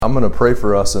I'm going to pray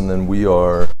for us, and then we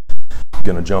are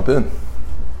going to jump in.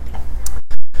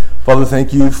 Father,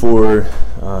 thank you for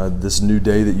this new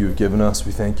day that you have given us.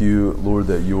 We thank you, Lord,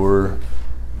 that your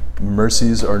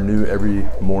mercies are new every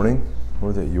morning,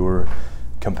 Lord, that your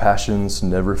compassions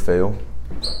never fail.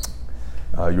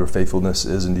 Your faithfulness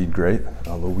is indeed great.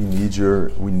 Lord, we need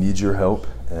your help,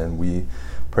 and we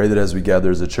pray that as we gather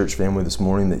as a church family this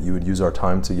morning, that you would use our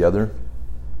time together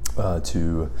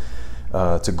to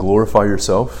glorify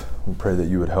yourself. We pray that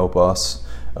you would help us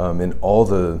in all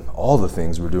the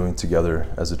things we're doing together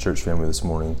as a church family this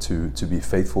morning to be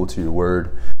faithful to your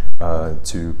word,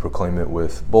 to proclaim it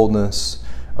with boldness,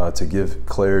 to give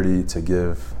clarity, to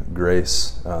give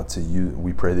grace to you.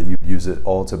 We pray that you use it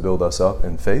all to build us up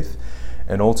in faith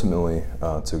and ultimately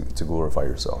to glorify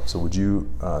yourself. So would you,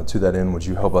 to that end, would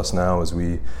you help us now as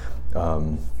we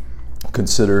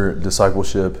consider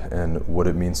discipleship and what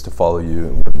it means to follow you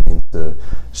and what it means to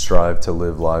strive to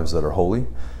live lives that are holy.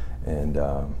 And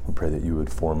we pray that you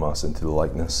would form us into the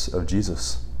likeness of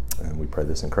Jesus. And we pray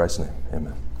this in Christ's name.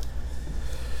 Amen.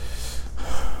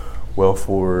 Well,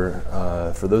 for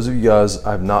those of you guys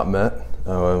I've not met,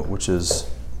 which is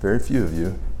very few of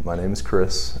you, my name is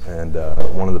Chris, and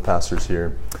one of the pastors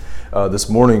here. This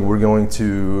morning we're going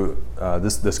to,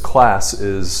 this class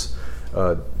is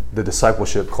the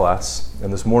discipleship class,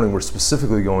 and this morning we're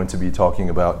specifically going to be talking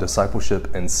about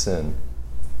discipleship and sin.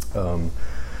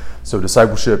 So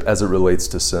discipleship as it relates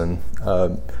to sin.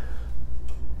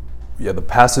 The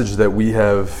passage that we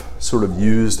have sort of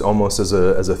used almost as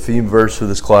a theme verse for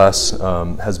this class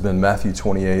has been Matthew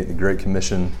 28, the Great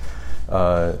Commission.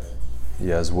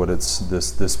 Is what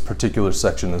this particular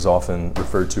section is often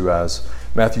referred to as.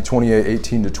 Matthew 28,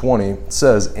 18 to 20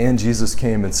 says, "And Jesus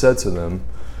came and said to them,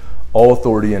 'All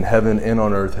authority in heaven and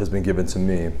on earth has been given to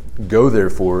me. Go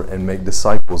therefore and make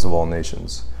disciples of all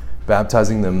nations,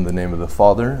 baptizing them in the name of the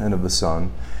Father and of the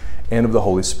Son and of the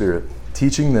Holy Spirit,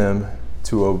 teaching them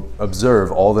to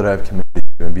observe all that I have commanded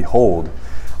you. And behold,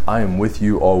 I am with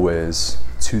you always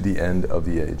to the end of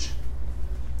the age.'"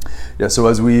 So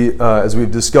as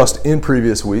we've discussed in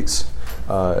previous weeks,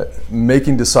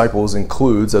 making disciples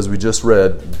includes, as we just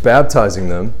read, baptizing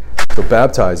them. So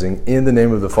baptizing in the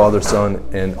name of the Father, Son,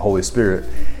 and Holy Spirit.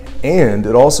 And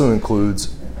it also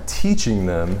includes teaching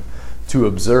them to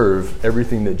observe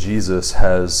everything that Jesus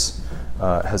has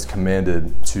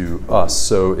commanded to us.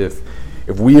 So if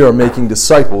we are making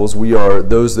disciples, we are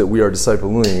those that we are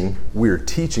discipling, we are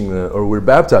teaching them, or we're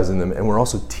baptizing them, and we're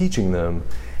also teaching them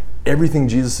everything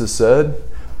Jesus has said,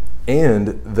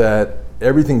 and that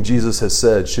everything Jesus has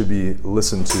said should be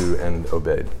listened to and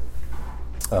obeyed.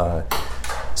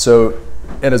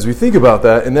 And as we think about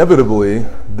that, inevitably,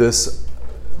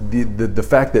 the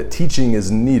fact that teaching is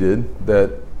needed,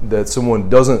 that someone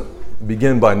doesn't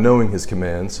begin by knowing his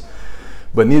commands,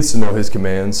 but needs to know his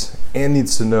commands and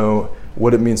needs to know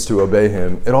what it means to obey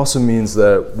him, it also means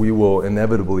that we will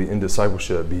inevitably, in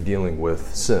discipleship, be dealing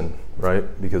with sin, right?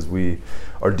 Because we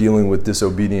are dealing with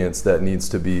disobedience that needs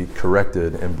to be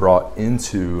corrected and brought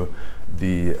into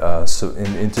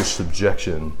into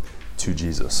subjection to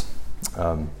Jesus.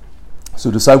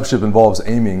 So discipleship involves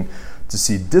aiming to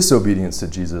see disobedience to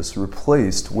Jesus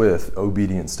replaced with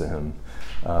obedience to him,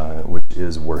 which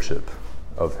is worship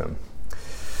of him.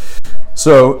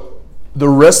 So the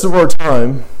rest of our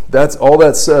time, that's all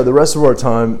that said, the rest of our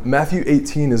time, Matthew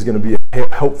 18 is going to be a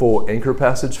helpful anchor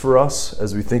passage for us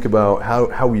as we think about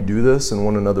how we do this in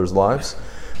one another's lives.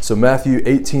 So Matthew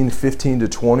 18, 15 to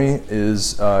 20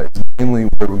 is mainly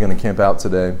where we're going to camp out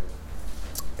today.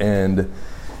 And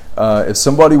if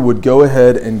somebody would go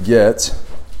ahead and get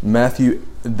Matthew,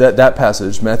 that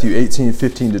passage, Matthew 18,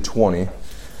 15 to 20,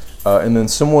 and then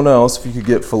someone else, if you could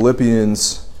get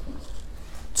Philippians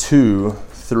 2,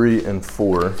 3, and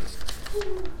 4.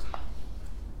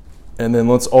 And then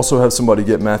let's also have somebody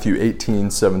get Matthew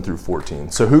 18, 7 through 14.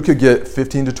 So who could get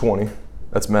 15 to 20?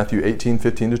 That's Matthew 18,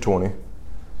 15 to 20.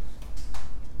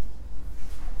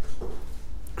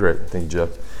 Great, thank you, Jeff.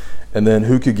 And then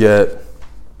who could get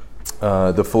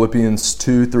the Philippians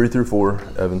 2, 3 through 4?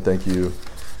 Evan, thank you.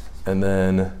 And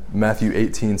then Matthew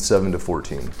 18, 7 to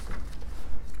 14.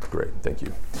 Great, thank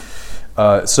you.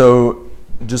 So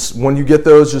just when you get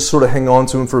those, just sort of hang on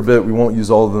to them for a bit. We won't use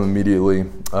all of them immediately.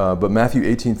 But Matthew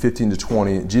 18, 15 to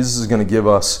 20, Jesus is going to give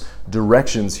us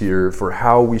directions here for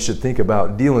how we should think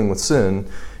about dealing with sin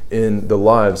in the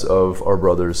lives of our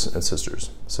brothers and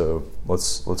sisters. So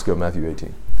let's go Matthew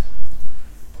 18.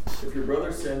 "If your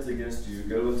brother sins against you,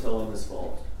 go and tell him his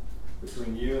fault,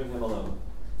 between you and him alone.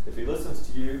 If he listens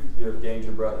to you, you have gained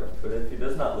your brother. But if he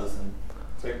does not listen,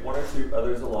 take one or two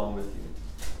others along with you,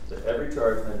 that every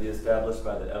charge may be established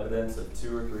by the evidence of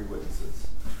 2 or 3 witnesses.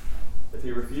 If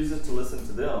he refuses to listen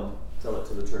to them, tell it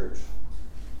to the church.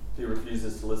 If he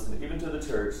refuses to listen even to the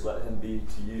church, let him be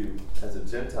to you as a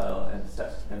Gentile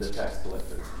and a tax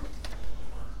collector.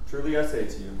 Truly I say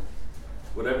to you,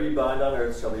 whatever you bind on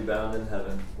earth shall be bound in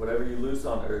heaven. Whatever you loose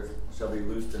on earth shall be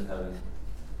loosed in heaven.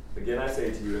 Again I say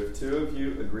to you, if two of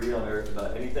you agree on earth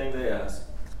about anything they ask,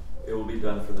 it will be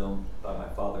done for them by my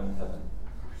Father in heaven.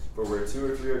 For where two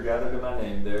or three are gathered in my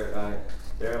name, there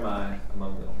am I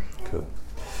among them. Good.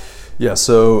 Yeah,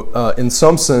 so in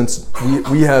some sense,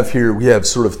 we have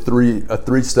sort of a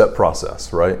three-step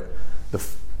process, right?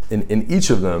 In each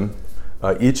of them,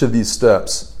 each of these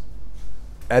steps,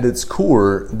 at its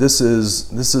core, this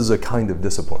is a kind of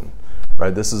discipline,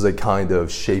 right? This is a kind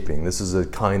of shaping. This is a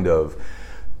kind of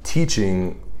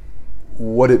teaching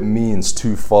what it means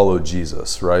to follow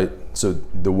Jesus, right? So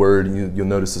the word, you'll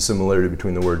notice the similarity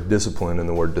between the word discipline and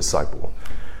the word disciple,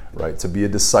 right? To be a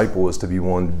disciple is to be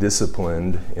one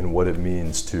disciplined in what it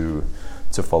means to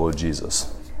follow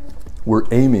Jesus. We're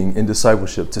aiming in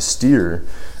discipleship to steer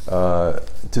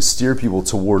people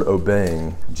toward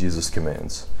obeying Jesus'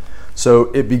 commands.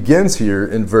 So it begins here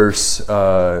in verse,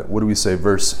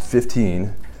 verse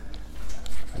 15.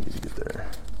 I need to get there.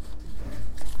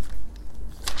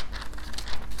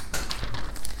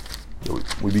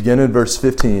 We begin in verse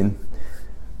 15,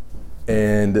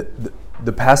 and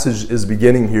the passage is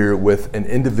beginning here with an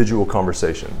individual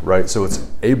conversation, right? So it's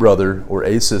a brother or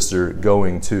a sister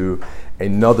going to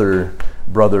another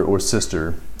brother or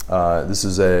sister. This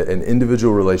is an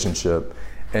individual relationship.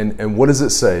 And what does it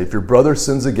say? If your brother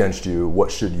sins against you,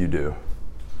 what should you do?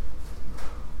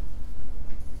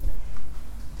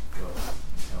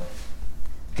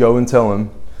 Go and tell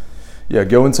him. Yeah,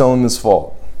 go and tell him his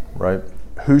fault, right?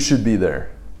 Who should be there?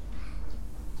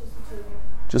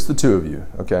 Just the two of you,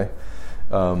 okay?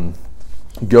 Go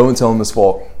and tell him his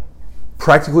fault.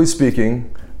 Practically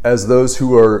speaking, as those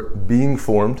who are being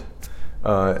formed,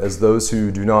 as those who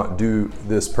do not do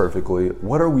this perfectly,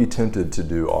 what are we tempted to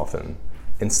do often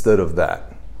instead of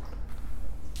that?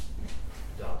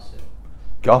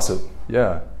 Gossip,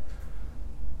 yeah.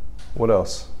 What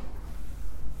else?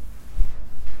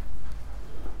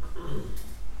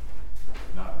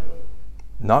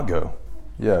 Not go.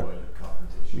 Yeah.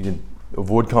 You can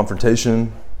avoid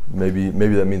confrontation. Maybe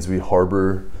that means we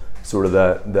harbor sort of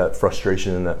that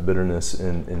frustration and that bitterness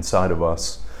inside of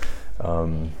us.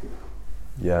 And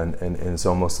it's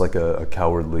almost like a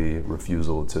cowardly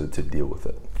refusal to deal with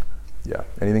it. Yeah.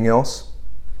 Anything else?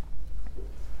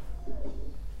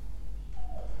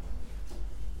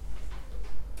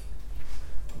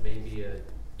 Maybe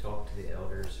talk to the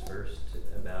elders first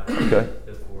about it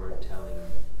before telling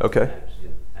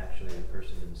actually the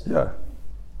person themselves.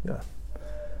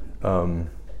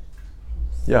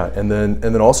 Yeah. And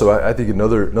then also I think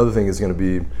another thing is going to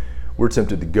be, we're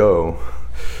tempted to go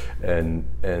and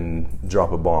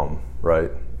drop a bomb,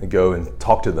 right? And go and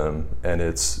talk to them, and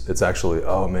it's actually,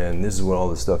 oh man, this is what all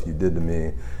the stuff you did to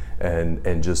me,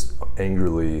 and just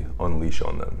angrily unleash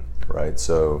on them, right?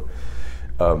 So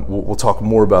we'll talk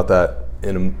more about that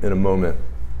in a moment.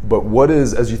 But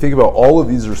as you think about all of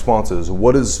these responses,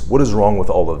 what is wrong with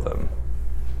all of them?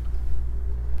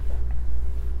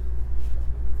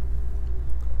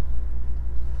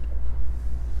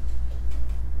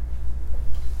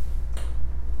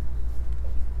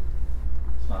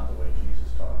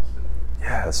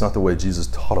 Yeah, it's not the way Jesus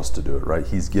taught us to do it, right?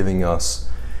 He's given us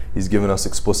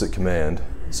explicit command.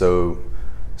 So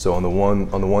on the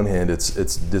one hand,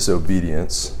 it's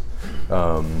disobedience.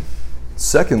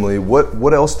 Secondly,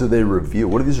 what else do they reveal?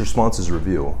 What do these responses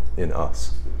reveal in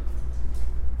us?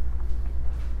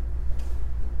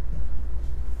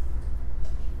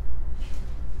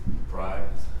 Pride,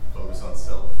 focus on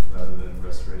self rather than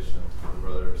restoration of the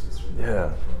brother or sister.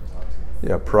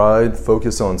 Yeah, pride,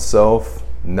 focus on self,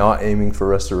 not aiming for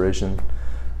restoration.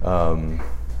 And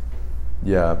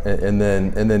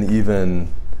then even,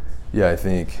 I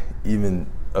think even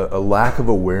a lack of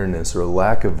awareness or a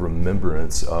lack of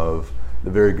remembrance of the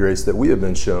very grace that we have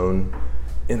been shown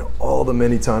in all the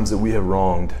many times that we have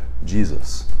wronged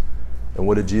Jesus. And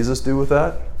what did Jesus do with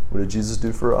that? What did Jesus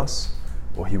do for us?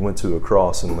 Well, he went to a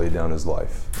cross and laid down his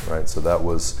life, right? So that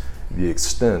was the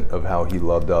extent of how he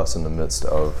loved us in the midst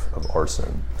of our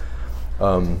sin.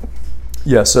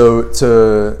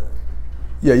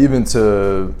 Even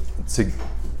to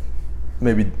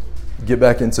maybe get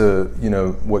back into,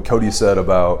 what Cody said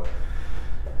about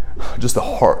just the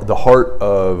heart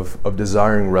of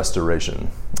desiring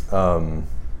restoration.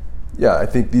 I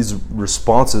think these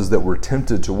responses that we're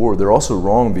tempted toward, they're also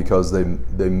wrong because they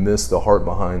miss the heart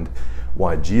behind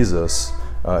why Jesus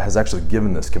has actually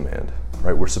given this command,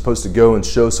 right? We're supposed to go and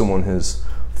show someone his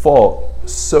fault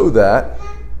so that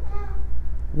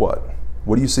what?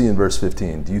 What do you see in verse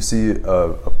 15? Do you see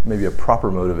maybe a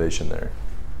proper motivation there?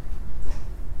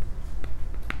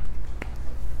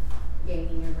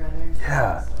 Gaining your brother.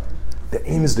 Yeah. The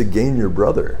aim is to gain your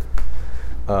brother.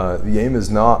 The aim is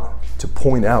not to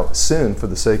point out sin for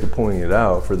the sake of pointing it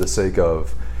out, for the sake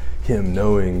of him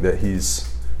knowing that he's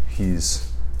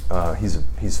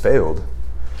failed.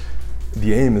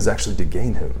 The aim is actually to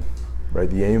gain him, right?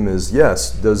 The aim is,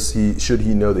 yes, should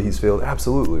he know that he's failed?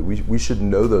 Absolutely. We should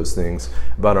know those things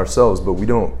about ourselves, but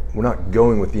we're not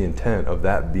going with the intent of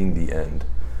that being the end.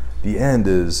 The end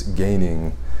is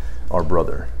gaining our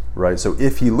brother, right? So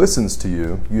if he listens to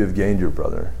you, you have gained your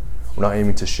brother. We're not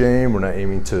aiming to shame. We're not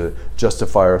aiming to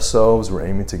justify ourselves. We're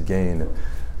aiming to gain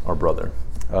our brother.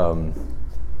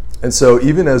 And so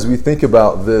even as we think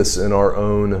about this in our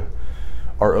own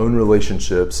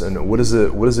relationships, and how does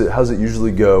it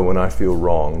usually go when I feel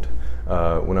wronged,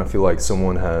 when I feel like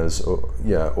someone has,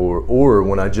 or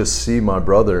when I just see my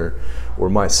brother or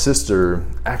my sister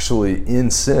actually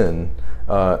in sin,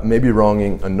 maybe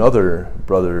wronging another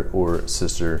brother or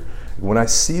sister. When I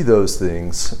see those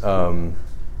things, what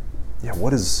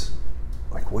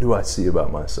do I see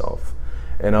about myself?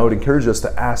 And I would encourage us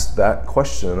to ask that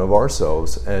question of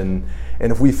ourselves. And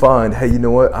if we find, hey, you know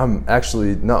what, I'm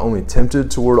actually not only tempted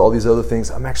toward all these other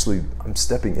things, I'm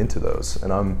stepping into those.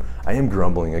 And I am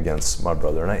grumbling against my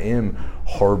brother. And I am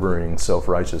harboring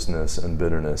self-righteousness and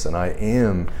bitterness. And I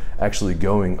am actually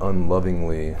going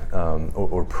unlovingly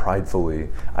or pridefully.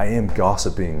 I am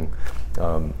gossiping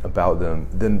about them.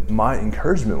 Then my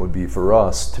encouragement would be for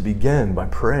us to begin by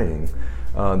praying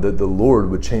that the Lord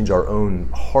would change our own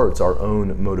hearts, our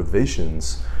own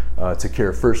motivations to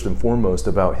care first and foremost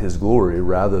about His glory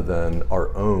rather than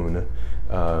our own,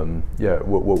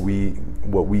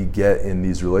 what we get in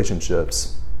these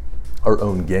relationships, our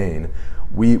own gain.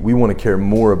 We want to care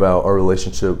more about our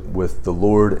relationship with the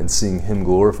Lord and seeing Him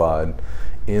glorified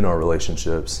in our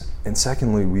relationships. And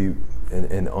secondly,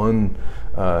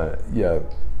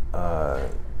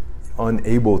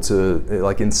 unable to,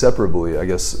 like inseparably, I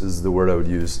guess is the word I would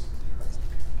use,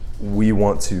 we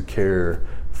want to care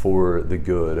for the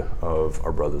good of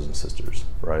our brothers and sisters,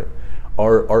 right?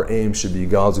 Our aim should be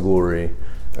God's glory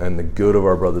and the good of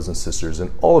our brothers and sisters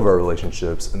in all of our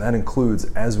relationships, and that includes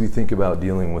as we think about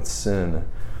dealing with sin,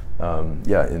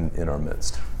 in our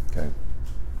midst. Okay.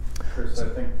 Chris, I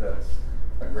think that's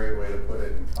a great way to put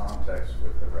it in context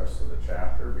with the rest of the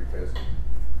chapter, because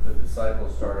the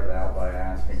disciples started out by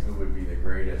asking who would be the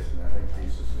greatest, and I think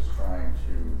Jesus is trying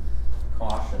to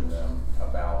caution them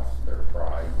about their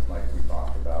pride, like we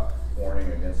talked about,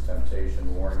 warning against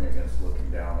temptation, warning against looking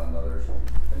down on others,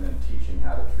 and then teaching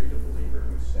how to treat a believer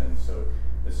who sins. So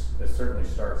this certainly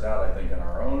starts out, I think, in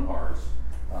our own hearts,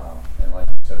 and like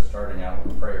you said, starting out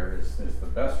with prayer is the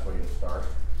best way to start,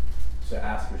 to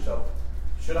ask yourself,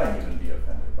 should I even be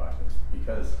offended by this?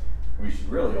 Because we should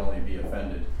really only be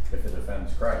offended if it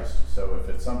offends Christ. So if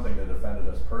it's something that offended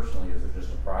us personally, is it just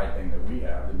a pride thing that we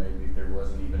have, then maybe there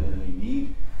wasn't even any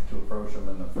need to approach them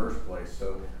in the first place.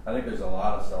 So I think there's a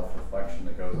lot of self-reflection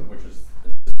that goes, which is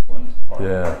the disciplined part.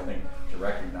 I think to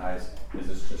recognize, is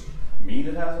this just me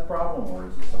that has a problem, or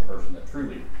is this a person that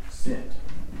truly sinned?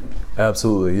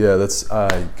 Absolutely, yeah.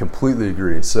 I completely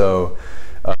agree. So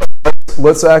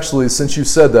let's actually, since you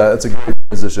said that, that's a great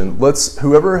position.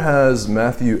 Whoever has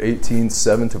Matthew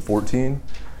 18:7-14.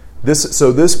 This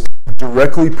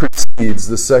directly precedes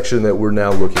the section that we're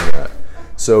now looking at.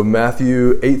 So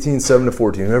Matthew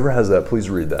 18:7-14. Whoever has that,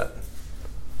 please read that.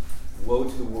 Woe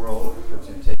to the world for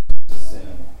temptation to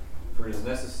sin, for it is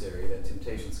necessary that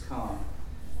temptations come,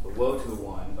 but woe to the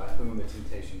one by whom the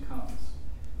temptation comes.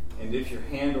 And if your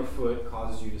hand or foot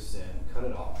causes you to sin, cut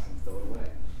it off and throw it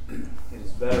away. It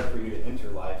is better for you to enter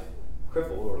life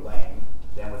crippled or lame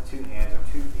than with 2 hands or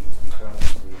 2 feet to be thrown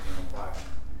into the eternal fire.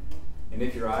 And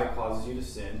if your eye causes you to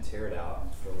sin, tear it out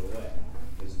and throw it away.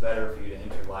 It is better for you to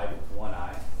enter life with 1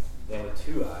 eye than with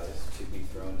 2 eyes to be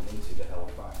thrown into the hell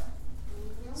of fire.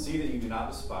 See that you do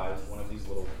not despise one of these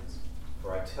little ones,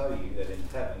 for I tell you that in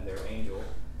heaven their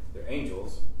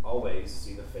angels always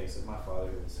see the face of my Father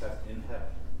who is in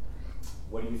heaven.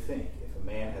 What do you think? If a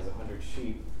man has 100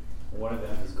 sheep, and one of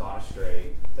them has gone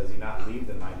astray, does he not leave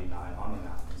the 99 on the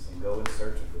mountains and go in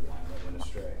search of the one that went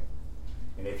astray?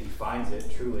 And if he finds it,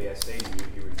 truly I say to you,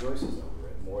 he rejoices over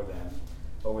it more than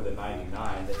over the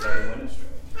 99 that never went astray.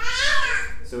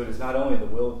 So it is not only the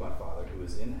will of my Father who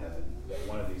is in heaven that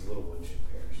one of these little ones should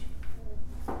perish.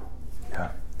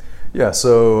 Yeah.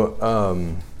 So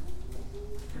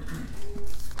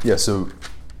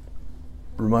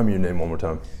remind me your name one more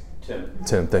time. Tim.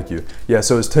 Tim, thank you. Yeah,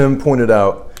 so as Tim pointed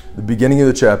out, the beginning of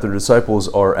the chapter, the disciples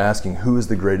are asking, who is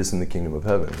the greatest in the kingdom of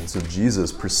heaven? And so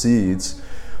Jesus proceeds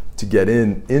to get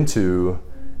into,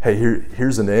 hey,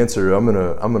 here's an answer. I'm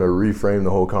gonna reframe the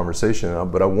whole conversation.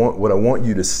 But what I want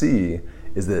you to see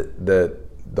is that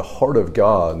the heart of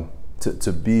God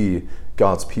to be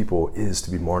God's people is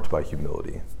to be marked by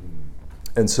humility.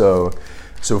 And so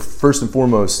first and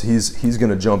foremost, he's going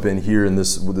to jump in here in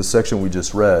this with the section we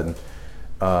just read,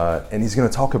 and he's going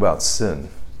to talk about sin,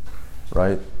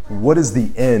 right? What is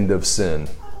the end of sin?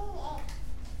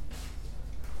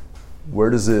 Where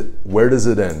does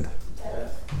it end?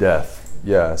 Death.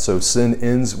 Yeah. So sin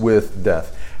ends with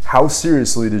death. How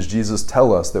seriously does Jesus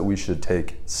tell us that we should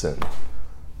take sin?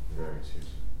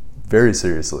 Very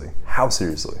seriously. How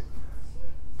seriously?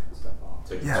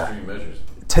 Take extreme measures.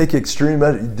 Take extreme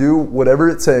measures. Do whatever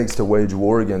it takes to wage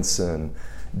war against sin.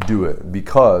 Do it.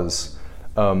 Because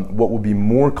what will be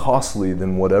more costly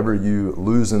than whatever you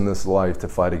lose in this life to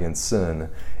fight against sin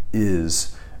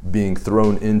is being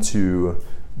thrown into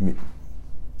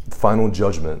final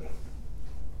judgment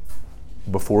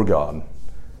before God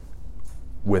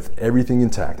with everything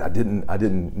intact. I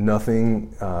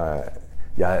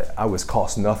was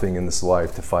cost nothing in this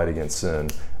life to fight against sin,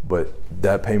 but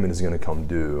that payment is going to come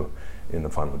due in the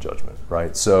final judgment,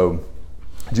 right? So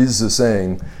Jesus is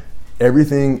saying,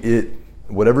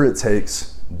 whatever it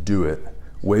takes, do it.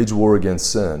 Wage war against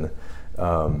sin.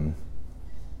 So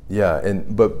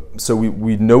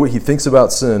we know what he thinks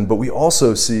about sin, but we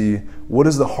also see what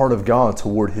is the heart of God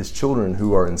toward his children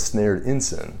who are ensnared in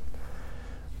sin.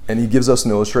 And he gives us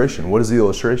an illustration. What is the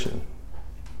illustration?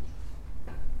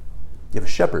 You have a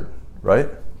shepherd, right?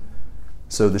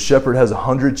 So the shepherd has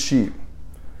 100 sheep.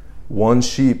 One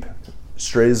sheep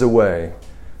strays away.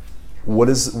 What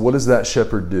does that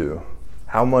shepherd do?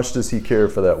 How much does he care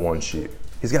for that one sheep?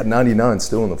 He's got 99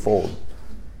 still in the fold.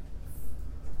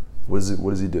 What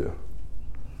does he do?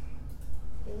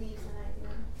 He leaves the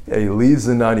 99. Yeah, he leaves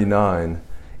the 99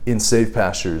 in safe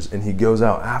pastures, and he goes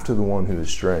out after the one who is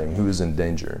straying, who is in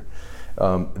danger.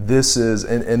 This is,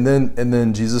 and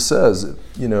then Jesus says,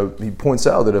 he points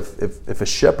out that if a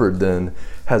shepherd then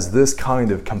has this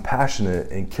kind of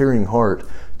compassionate and caring heart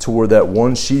toward that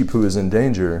one sheep who is in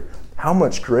danger, how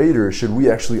much greater should we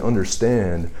actually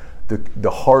understand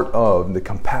the heart of, the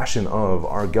compassion of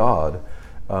our God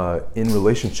in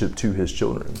relationship to his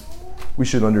children? We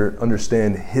should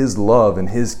understand his love and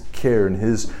his care and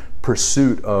his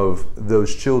pursuit of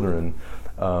those children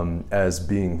as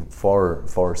being far,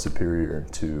 far superior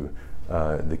to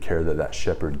the care that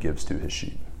shepherd gives to his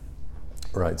sheep.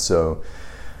 Right. So,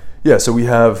 so we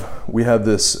have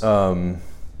this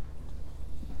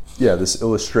this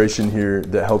illustration here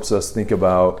that helps us think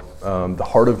about the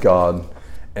heart of God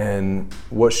and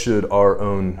what should our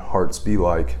own hearts be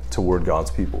like toward God's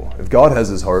people. If God has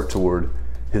his heart toward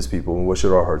his people, what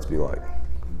should our hearts be like?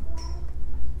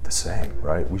 The same,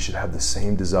 right? We should have the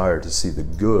same desire to see the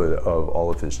good of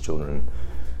all of his children.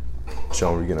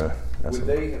 Sean, were you going to ask Would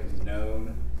they have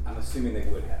known, I'm assuming they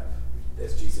would have,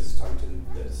 as Jesus is talking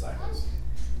to the disciples,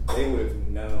 they would have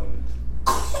known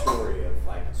the story of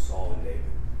like Saul and David.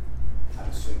 I'm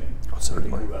assuming. Oh,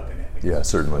 certainly. They grew up in it. Yeah,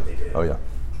 certainly. They did. Oh, yeah.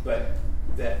 But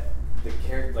that the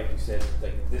character, like you said,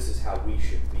 like this is how we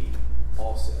should be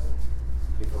also.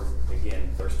 If we're, again,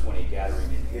 verse 20, gathering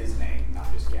in his name,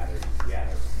 not just gathering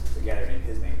together, but gathering in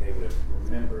his name, they would have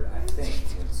remembered, I think,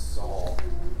 when Saul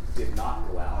did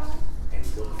not go out and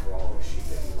look for all those sheep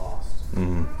that he lost,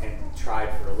 and tried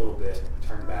for a little bit,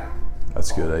 turned back.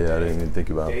 That's good. I didn't even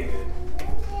think about it. David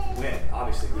went.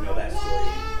 Obviously, we know that story,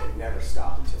 and never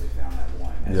stopped until he found that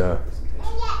one. As a representation.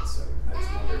 So I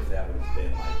just wonder if that would have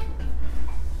been like.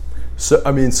 So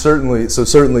I mean,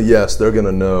 certainly, yes. They're going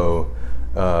to know.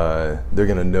 They're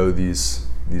going to know these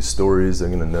stories. They're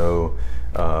going to know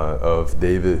of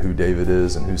David, who David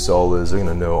is, and who Saul is. They're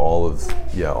going to know all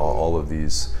of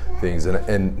these things.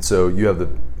 And so you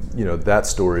have that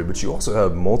story, but you also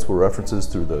have multiple references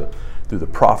through the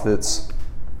prophets,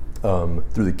 through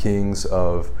the kings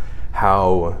of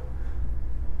how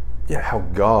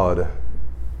God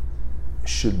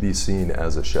should be seen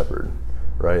as a shepherd,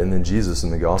 right? And then Jesus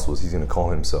in the Gospels, he's going to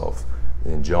call himself,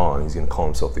 in John, he's going to call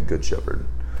himself the Good Shepherd,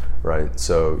 right?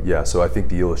 So I think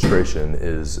the illustration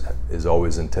is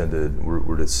always intended.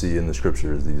 We're to see in the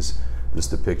Scriptures this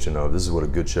depiction of this is what a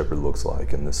good shepherd looks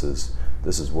like, and this is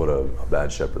what a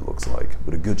bad shepherd looks like.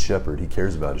 But a good shepherd, he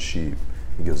cares about his sheep.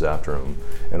 He goes after them,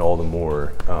 and all the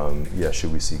more,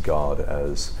 should we see God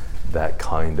as that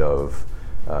kind of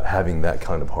having that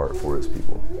kind of heart for his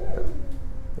people? Yeah,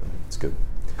 it's good.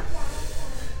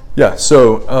 Yeah.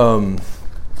 So,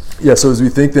 so as we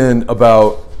think then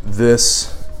about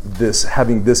this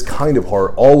having this kind of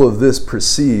heart, all of this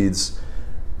precedes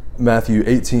Matthew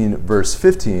 18, verse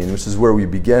 15, which is where we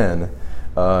began,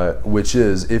 which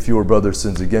is, if your brother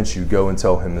sins against you, go and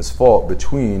tell him his fault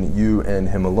between you and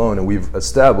him alone. And we've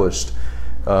established,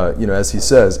 as he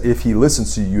says, if he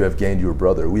listens to you, you have gained your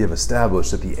brother. We have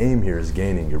established that the aim here is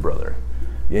gaining your brother.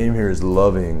 The aim here is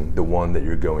loving the one that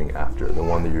you're going after, the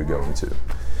one that you're going to.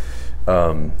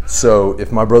 So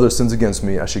if my brother sins against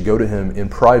me, I should go to him in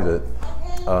private,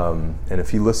 and if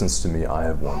he listens to me, I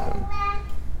have won him.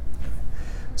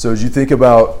 So as you think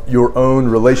about your own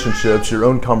relationships, your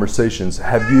own conversations,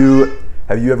 have you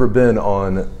ever been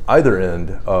on either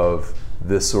end of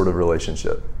this sort of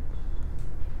relationship?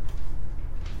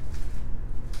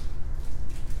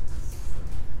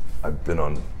 I've been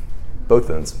on both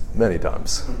ends many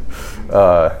times. In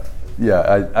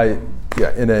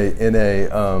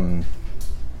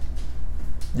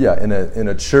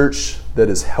a church that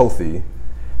is healthy,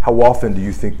 how often do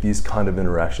you think these kind of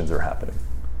interactions are happening?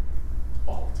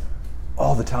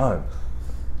 All the time.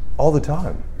 All the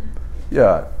time.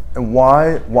 Yeah. And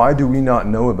why do we not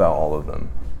know about all of them?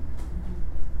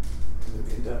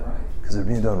 Because they're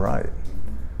being done right.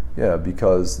 Yeah,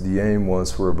 because the aim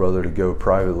was for a brother to go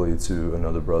privately to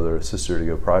another brother, a sister to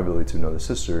go privately to another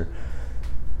sister,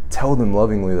 tell them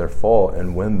lovingly their fault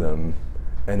and win them,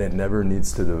 and it never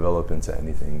needs to develop into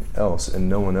anything else, and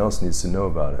no one else needs to know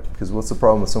about it. Because what's the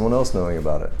problem with someone else knowing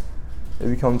about it? It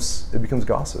becomes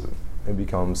gossip. It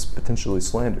becomes potentially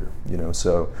slander.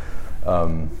 So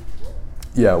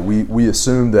we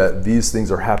assume that these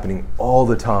things are happening all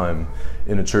the time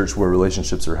in a church where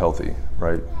relationships are healthy,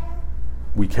 right?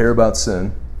 We care about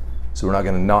sin, so we're not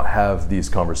going to not have these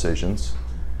conversations,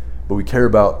 but we care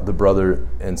about the brother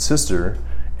and sister,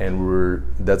 and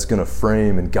that's going to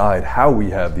frame and guide how we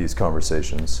have these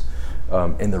conversations.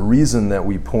 And the reason that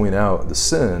we point out the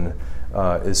sin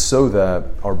is so that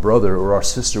our brother or our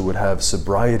sister would have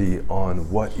sobriety on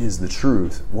what is the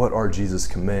truth, what are Jesus'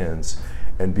 commands,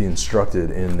 and be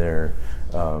instructed in their,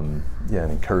 and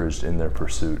encouraged in their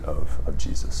pursuit of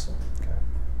Jesus. Okay.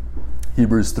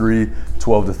 Hebrews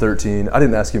 3:12-13. I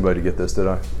didn't ask anybody to get this, did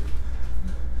I?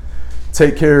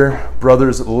 Take care,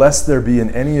 brothers, lest there be in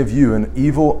any of you an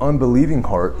evil, unbelieving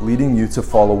heart leading you to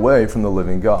fall away from the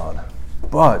living God.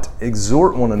 But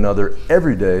exhort one another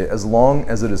every day, as long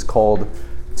as it is called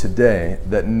today,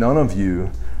 that none of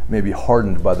you may be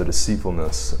hardened by the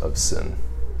deceitfulness of sin.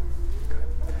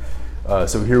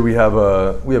 So here we have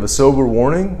a sober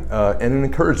warning and an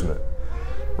encouragement,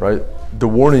 right? The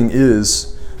warning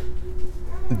is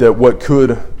that what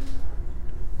could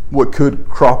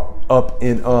crop up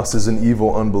in us is an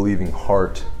evil, unbelieving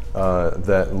heart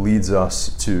that leads us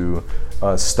to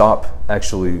stop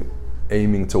actually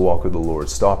aiming to walk with the Lord,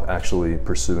 stop actually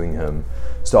pursuing Him,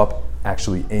 stop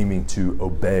actually aiming to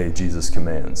obey Jesus'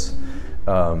 commands.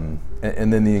 And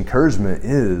then the encouragement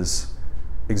is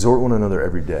exhort one another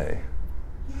every day.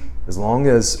 As long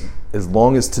as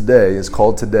today is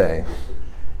called today,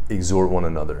 exhort one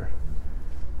another,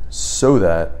 so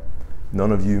that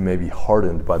none of you may be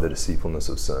hardened by the deceitfulness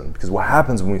of sin. Because what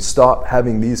happens when we stop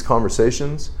having these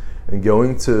conversations and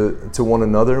going to one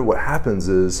another, what happens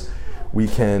is we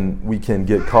can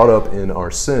get caught up in our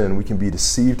sin, we can be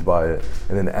deceived by it,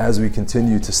 and then as we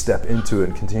continue to step into it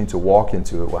and continue to walk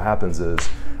into it, what happens is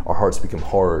our hearts become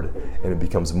hard, and it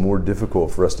becomes more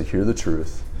difficult for us to hear the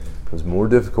truth. It becomes more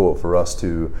difficult for us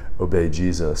to obey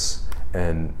Jesus,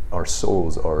 and our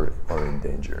souls are in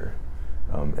danger.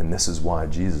 And this is why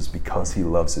Jesus, because He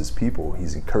loves His people,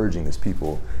 He's encouraging His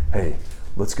people, hey,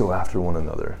 let's go after one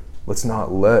another. Let's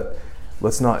not let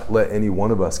any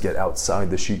one of us get outside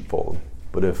the sheepfold.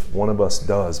 But if one of us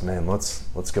does, man, let's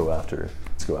go after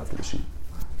the sheep.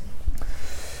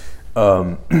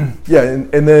 And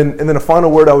then a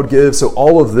final word I would give. So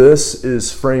all of this is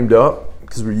framed up,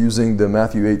 because we're using the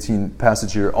Matthew 18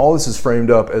 passage here. All this is framed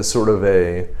up as sort of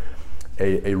a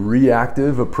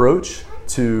reactive approach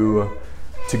to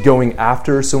going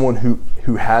after someone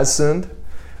who has sinned.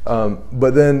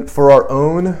 But then for our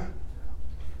own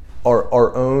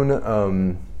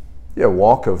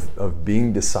walk of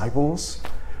being disciples,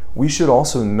 we should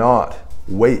also not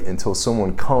wait until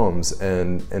someone comes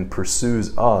and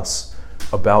pursues us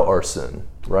about our sin,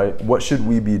 right? What should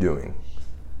we be doing?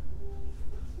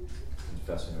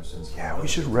 Confessing our sins. Yeah, we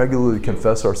should regularly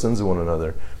confess our sins to one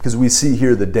another, because we see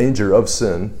here the danger of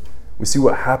sin. We see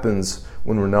what happens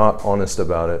when we're not honest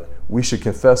about it. We should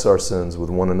confess our sins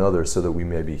with one another so that we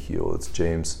may be healed. It's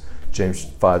James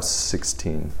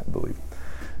 5:16, I believe.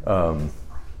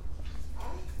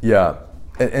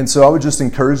 And so I would just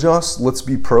encourage us, let's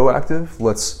be proactive.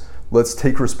 Let's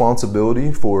take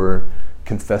responsibility for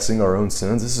confessing our own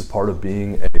sins. This is part of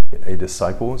being a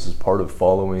disciple. This is part of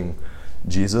following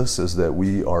Jesus, is that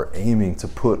we are aiming to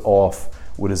put off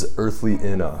what is earthly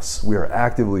in us. We are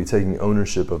actively taking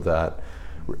ownership of that.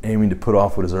 We're aiming to put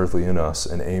off what is earthly in us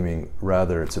and aiming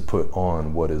rather to put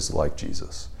on what is like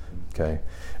Jesus. Okay.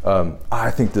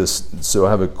 I think so I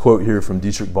have a quote here from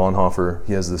Dietrich Bonhoeffer.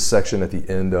 He has this section at the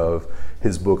end of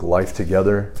his book, Life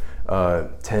Together,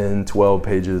 10, 12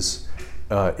 pages.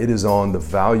 It is on the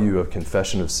value of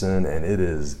confession of sin, and it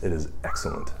is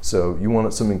excellent. So you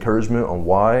want some encouragement on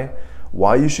why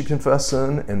you should confess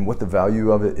sin and what the value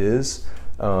of it is,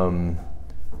 read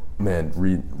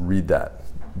that.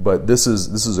 But this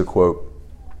is a quote.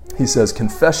 He says,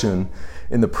 "Confession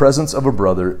in the presence of a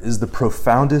brother is the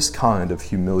profoundest kind of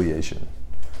humiliation.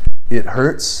 It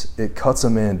hurts, it cuts a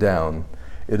man down.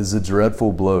 It is a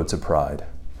dreadful blow to pride.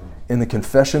 In the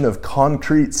confession of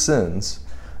concrete sins,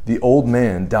 the old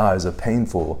man dies a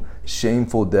painful,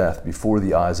 shameful death before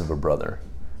the eyes of a brother.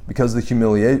 Because this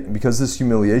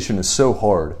humiliation is so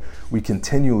hard, we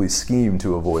continually scheme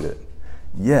to avoid it.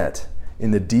 Yet, in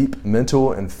the deep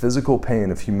mental and physical pain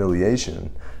of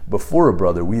humiliation, before a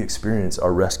brother, we experience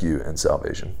our rescue and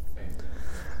salvation."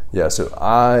 Yeah, so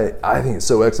I think it's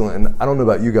so excellent. And I don't know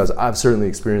about you guys, I've certainly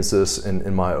experienced this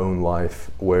in my own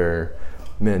life where,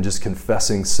 man, just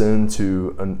confessing sin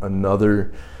to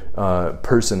another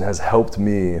person has helped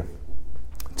me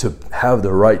to have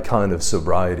the right kind of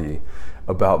sobriety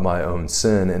about my own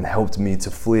sin and helped me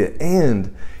to flee it.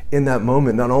 And in that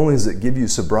moment, not only does it give you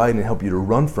sobriety and help you to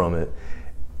run from it,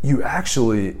 you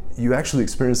actually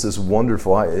experience this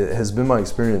wonderful, it has been my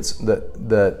experience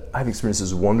that I've experienced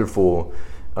this wonderful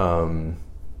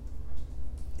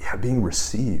being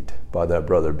received by that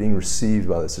brother, being received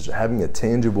by that sister, having a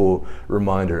tangible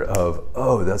reminder of,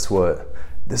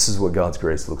 this is what God's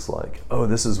grace looks like. Oh,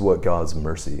 this is what God's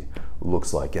mercy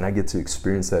looks like. And I get to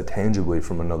experience that tangibly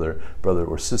from another brother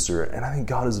or sister. And I think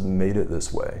God has made it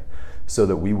this way so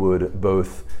that we would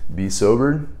both be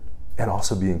sobered and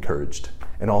also be encouraged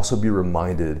and also be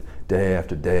reminded day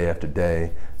after day after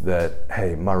day that,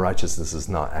 hey, my righteousness is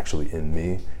not actually in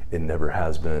me. It never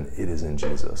has been. It is in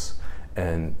Jesus.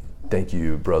 And thank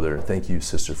you, brother. Thank you,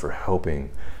 sister, for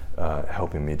helping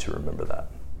me to remember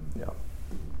that. Yeah.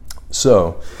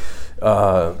 So,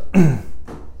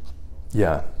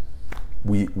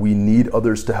 we need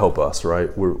others to help us,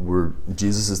 right?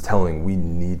 Jesus is telling we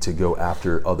need to go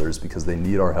after others because they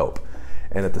need our help.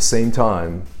 And at the same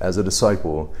time, as a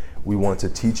disciple, we want to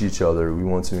teach each other, we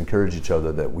want to encourage each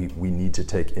other that we need to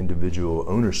take individual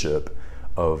ownership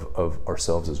of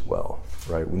ourselves as well,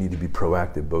 right? We need to be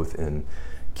proactive both in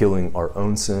killing our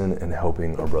own sin and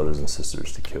helping our brothers and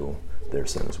sisters to kill their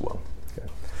sin as well. Okay.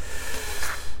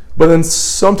 But then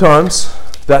sometimes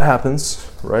that happens,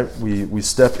 right? We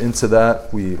step into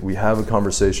that, we have a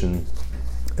conversation,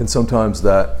 and sometimes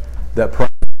that private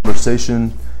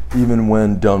conversation, even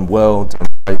when done well, done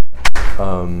right,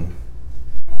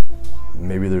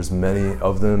 maybe there's many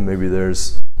of them,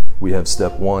 we have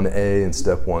step 1A and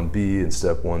step 1B and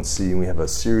step 1C, and we have a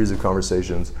series of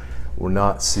conversations. We're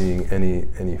not seeing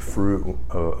any fruit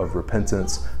of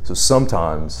repentance. So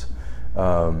sometimes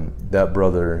that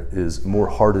brother is more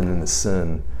hardened in the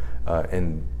sin,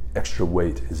 and extra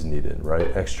weight is needed, right?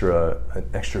 An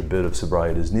extra bit of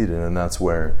sobriety is needed, and that's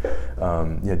where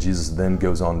Jesus then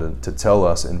goes on to tell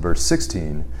us in verse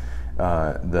 16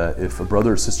 that if a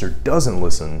brother or sister doesn't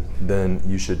listen, then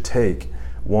you should take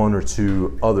one or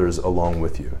two others along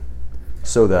with you,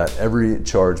 so that every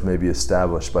charge may be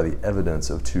established by the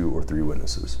evidence of 2 or 3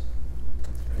 witnesses.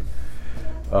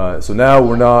 So now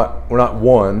we're not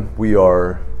one, we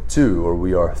are 2 or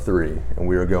we are 3, and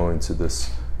we are going to this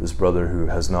brother who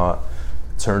has not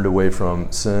turned away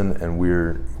from sin, and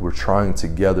we're trying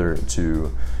together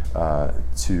to help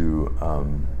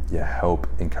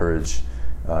encourage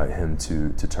him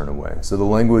to turn away. So the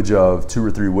language of 2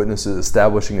 or 3 witnesses,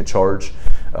 establishing a charge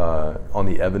on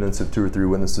the evidence of 2 or 3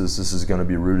 witnesses, this is going to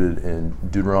be rooted in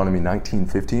Deuteronomy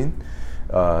 19:15.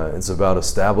 It's about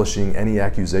establishing any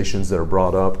accusations that are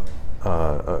brought up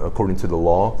according to the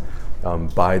law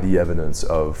by the evidence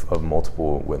of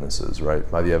multiple witnesses, right?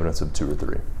 By the evidence of 2 or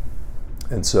 3.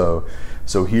 And so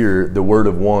here, the word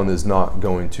of one is not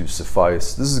going to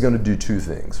suffice. This is going to do 2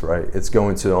 things, right? It's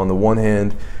going to, on the one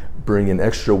hand, bring an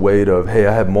extra weight of, hey,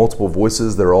 I have multiple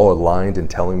voices that are all aligned and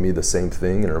telling me the same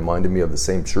thing and reminding me of the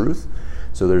same truth.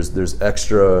 So there's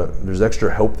extra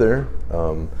help there.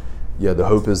 The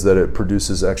hope is that it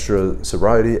produces extra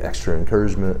sobriety, extra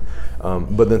encouragement.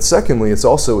 But then secondly, it's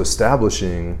also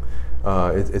establishing,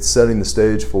 it's setting the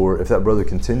stage for, if that brother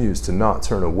continues to not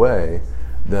turn away,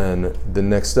 then the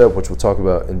next step, which we'll talk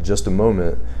about in just a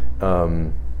moment,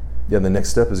 the next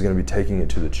step is going to be taking it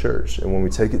to the church. And when we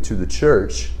take it to the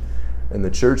church, and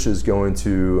the church is going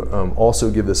to also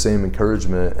give the same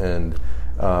encouragement and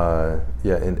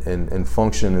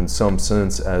function in some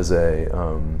sense as a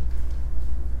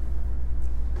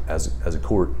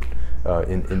court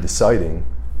in deciding.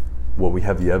 Well, we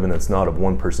have the evidence not of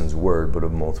one person's word, but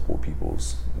of multiple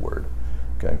people's word.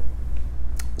 Okay.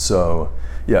 So,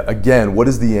 again, what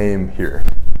is the aim here?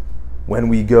 When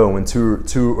we go, when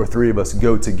two or three of us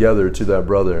go together to that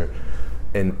brother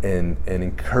and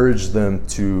encourage them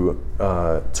to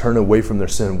turn away from their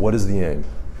sin, what is the aim?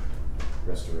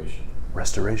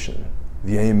 Restoration.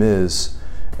 The aim is,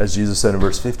 as Jesus said in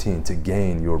verse 15, to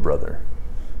gain your brother.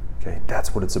 Okay,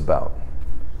 that's what it's about.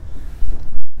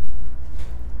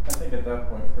 I think at that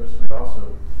point, Chris, we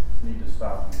also need to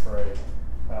stop and pray.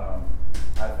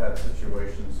 I've had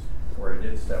situations where I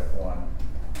did step one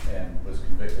and was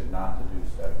convicted not to do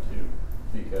step two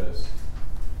because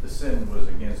the sin was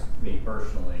against me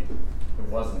personally. It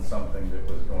wasn't something that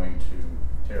was going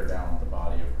to tear down the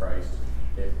body of Christ.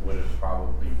 It would have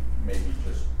probably maybe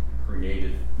just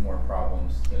created more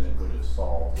problems than it would have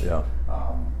solved. Yeah.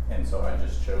 And so I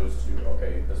just chose to,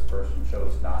 this person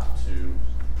chose not to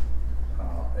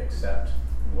accept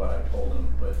what I told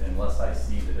them, but unless I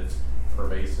see that it's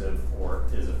pervasive or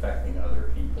is affecting other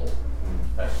people,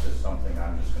 that's just something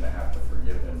I'm just going to have to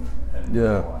forgive him and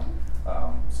move on.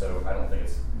 So I don't think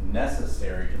it's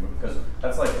necessary to move, because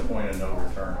that's like the point of no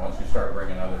return. Once you start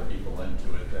bringing other people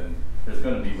into it, then there's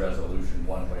going to be resolution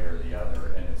one way or the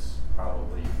other, and it's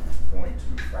probably going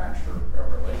to fracture a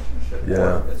relationship,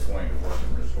 or it's going to work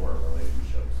and restore a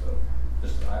relationship. So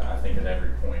just I think at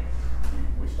every point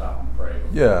we stop and pray.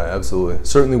 Yeah, absolutely.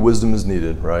 Certainly wisdom is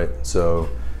needed, right? So,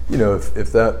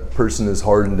 if that person is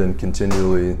hardened and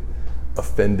continually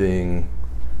offending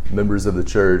members of the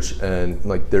church, and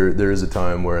like there is a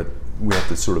time where we have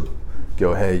to sort of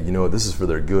go, hey, this is for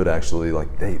their good, actually.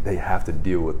 Like they have to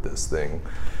deal with this thing.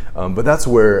 But that's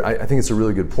where I think it's a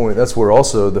really good point. That's where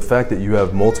also the fact that you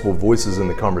have multiple voices in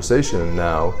the conversation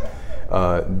now,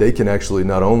 they can actually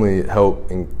not only help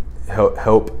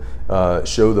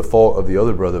show the fault of the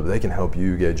other brother, but they can help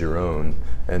you gauge your own.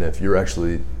 And if you're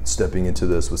actually stepping into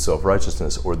this with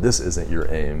self-righteousness, or this isn't your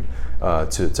aim,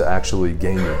 to actually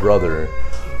gain your brother,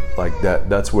 like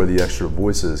that's where the extra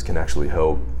voices can actually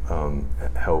help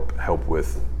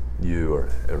with you or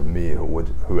me, or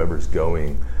whoever's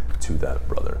going to that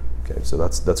brother. Okay, so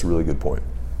that's a really good point.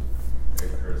 Hey,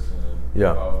 Chris,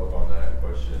 follow up on that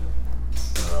question.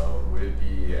 Would it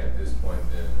be at this point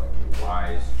then like a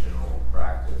wise general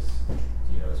practice,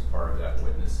 as part of that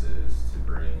witnesses to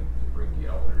bring the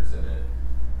elders in it,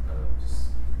 just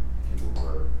people who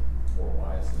are more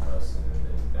wise than us, and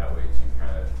that way to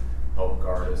kind of help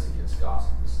guard us against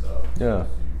gossip and stuff. Yeah. To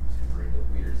bring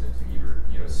the leaders in to either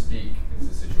speak into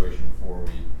the situation before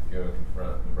we go and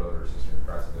confront the brother or sister in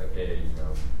Christ and be like, hey,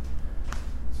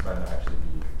 this might not actually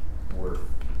be worth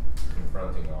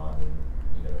confronting on, and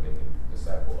they can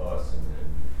disciple us and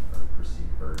perceive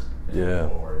hurt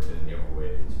or in any other way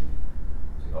to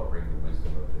help bring the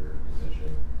wisdom of their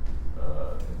position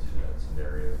into that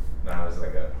scenario. Not as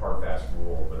like a hard fast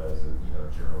rule, but as a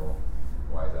general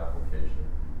wise application.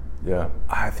 Yeah,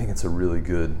 I think it's a really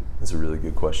good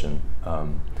question.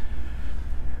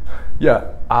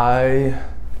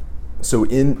 So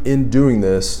in doing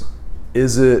this,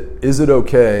 is it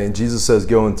okay? And Jesus says,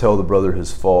 go and tell the brother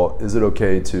his fault. Is it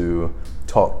okay to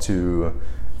talk to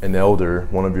an elder,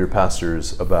 one of your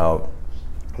pastors, about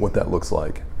what that looks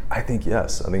like? I think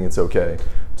yes. I think it's okay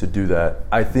to do that.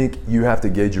 I think you have to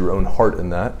gauge your own heart in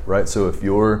that, right? So if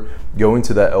you're going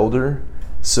to that elder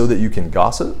so that you can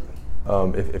gossip,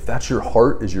 if that's your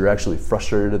heart, is you're actually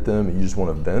frustrated at them and you just want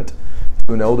to vent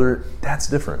to an elder, that's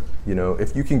different.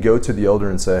 If you can go to the elder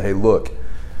and say, hey, look,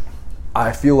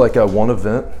 I feel like I want to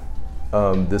vent.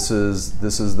 This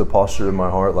is the posture of my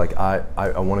heart. Like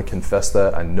I want to confess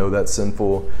that. I know that's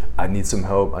sinful. I need some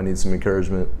help. I need some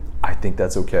encouragement. I think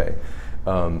that's okay.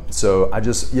 So I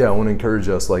want to encourage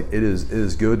us. Like it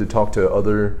is good to talk to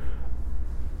other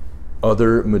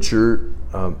mature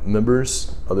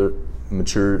members, other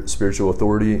mature spiritual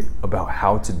authority about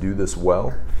how to do this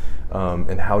well,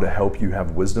 and how to help you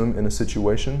have wisdom in a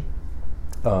situation.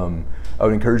 I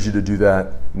would encourage you to do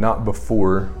that not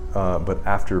before, but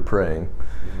after praying,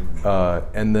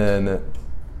 and then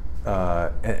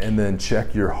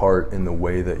check your heart in the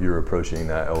way that you're approaching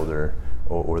that elder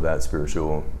or that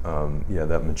spiritual,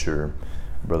 that mature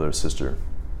brother or sister.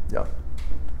 Yeah.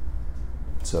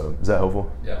 So is that helpful?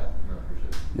 Yeah, I appreciate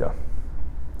it. Yeah.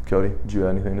 Cody, did you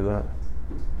add anything to that?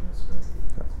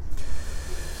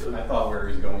 I thought where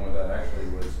he's going with that actually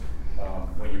was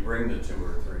when you bring the 2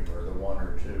 or 3 or the 1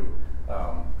 or 2,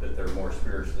 that they're more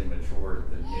spiritually mature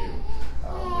than you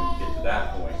when you get to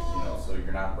that point, so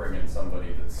you're not bringing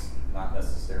somebody that's not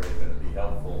necessarily going to be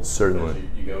helpful. Certainly.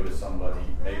 You go to somebody,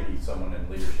 maybe someone in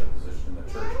leadership position in the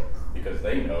church, because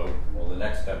they know, well, the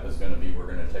next step is going to be, we're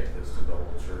going to take this to the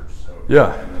whole church. So,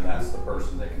 yeah. And then that's the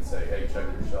person that can say, hey, check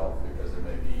yourself, because there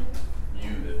may be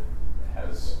you that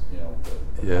has,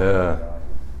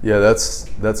 Yeah,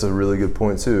 that's a really good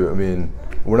point too. I mean,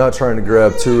 we're not trying to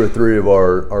grab 2 or 3 of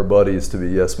our buddies to be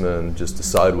yes men just to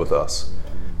side with us.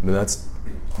 I mean,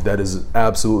 that is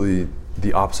absolutely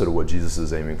the opposite of what Jesus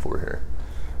is aiming for here.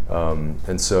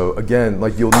 And so again,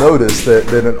 like you'll notice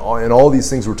that in all these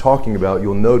things we're talking about,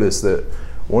 you'll notice that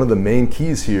one of the main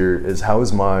keys here is how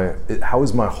is my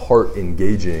heart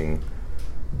engaging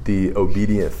the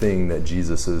obedient thing that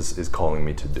Jesus is calling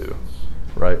me to do,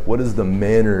 right? What is the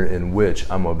manner in which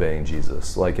I'm obeying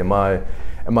Jesus? Like, am I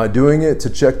doing it to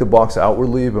check the box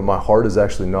outwardly, but my heart is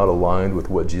actually not aligned with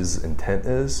what Jesus' intent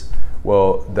is?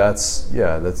 Well, this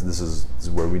is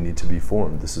where we need to be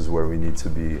formed. This is where we need to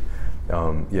be,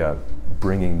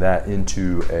 bringing that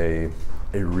into a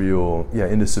real,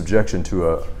 into subjection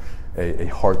to a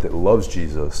heart that loves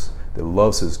Jesus, that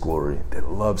loves His glory,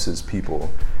 that loves His people.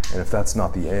 And if that's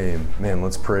not the aim, man,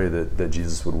 let's pray that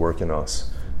Jesus would work in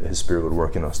us, that His Spirit would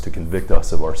work in us to convict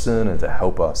us of our sin and to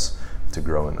help us to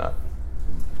grow in that.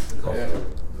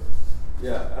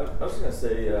 Yeah, I was going to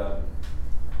say,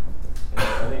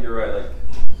 I think you're right, like,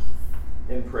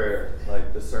 in prayer,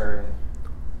 like, discern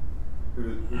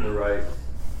who the right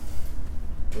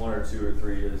 1 or 2 or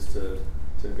 3 is to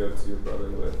go to your brother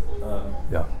with.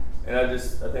 And I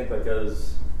think, like,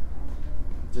 as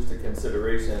just a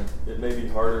consideration, it may be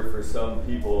harder for some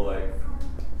people, like,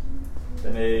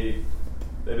 they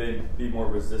may be more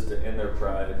resistant in their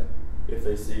pride if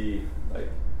they see, like,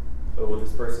 oh, well,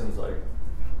 this person's, like,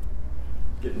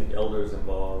 getting the elders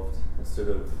involved instead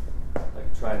of,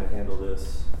 like, trying to handle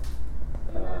this.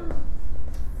 I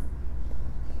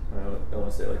don't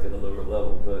want to say, like, at a lower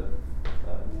level, but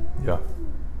yeah,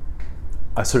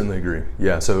 I certainly agree.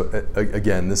 Yeah, so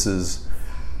again, this is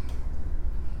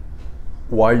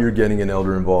why you're getting an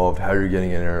elder involved, how you're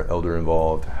getting an elder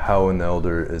involved, how an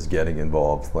elder is getting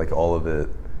involved. Like, all of it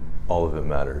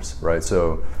matters, right?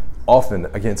 So often,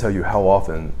 I can't tell you how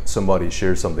often somebody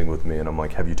shares something with me and I'm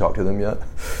like, have you talked to them yet?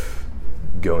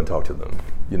 Go and talk to them,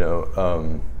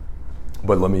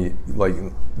 but let me,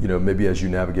 maybe as you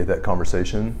navigate that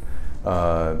conversation,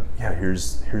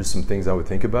 here's some things I would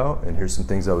think about, and here's some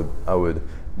things I would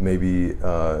maybe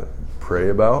pray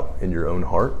about in your own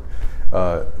heart.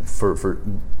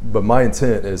 But my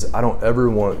intent is I don't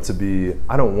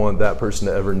want that person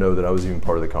to ever know that I was even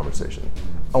part of the conversation.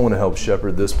 I want to help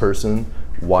shepherd this person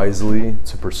wisely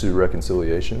to pursue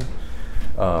reconciliation.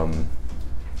 Does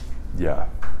that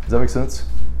make sense?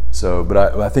 So, but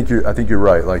I think you're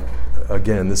right. Like,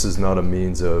 again, this is not a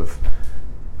means of,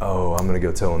 oh, I'm going to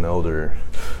go tell an elder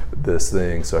this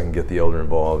thing so I can get the elder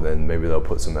involved, and maybe they'll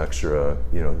put some extra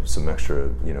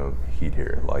heat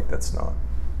here. Like, that's not.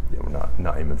 We're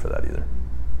not aiming for that either.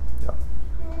 Yeah.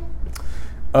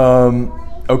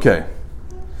 Okay.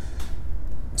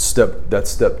 That's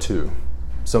step 2.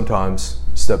 Sometimes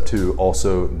step 2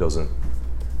 also doesn't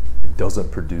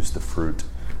produce the fruit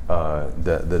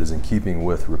that is in keeping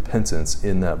with repentance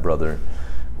in that brother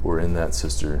or in that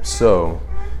sister. So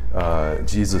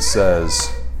Jesus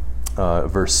says,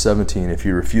 verse 17, if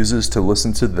he refuses to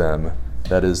listen to them,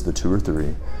 that is the 2 or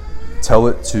 3, tell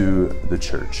it to the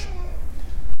church.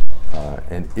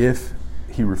 And if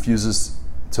he refuses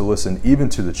to listen even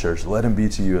to the church, let him be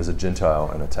to you as a Gentile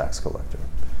and a tax collector.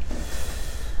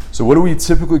 So what do we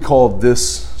typically call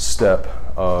this step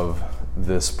of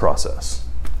this process?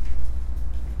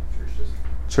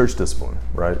 Church discipline,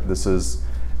 right? This is,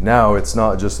 now it's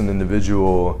not just an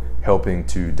individual helping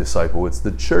to disciple, it's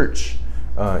the church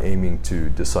aiming to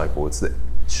disciple. It's the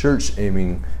church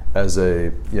aiming as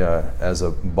a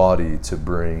body to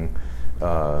bring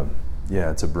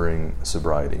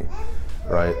sobriety,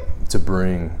 right? To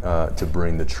bring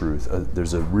the truth.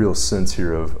 There's a real sense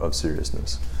here of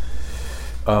seriousness.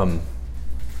 And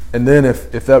then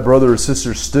if that brother or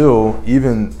sister still,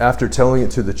 even after telling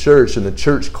it to the church, and the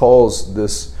church calls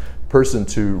this person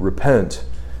to repent,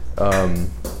 and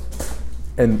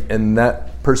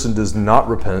that person does not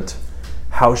repent,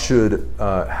 how should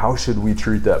we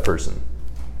treat that person?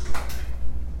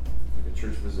 Like a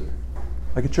church visitor.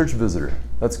 Like a church visitor.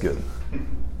 That's good.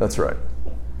 That's right.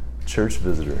 Church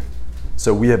visitor.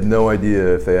 So we have no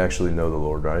idea if they actually know the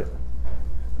Lord, right?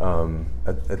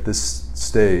 At this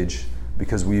stage,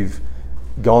 because we've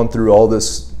gone through all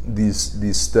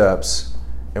these steps,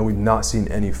 and we've not seen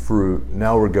any fruit,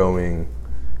 now we're going,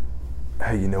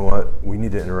 hey, you know what? We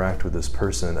need to interact with this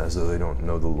person as though they don't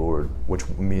know the Lord, which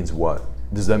means what?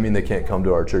 Does that mean they can't come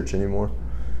to our church anymore?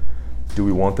 Do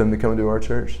we want them to come to our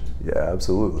church? Yeah,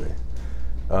 absolutely.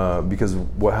 Because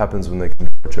what happens when they come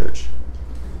to our church?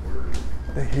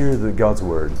 They hear God's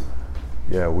word.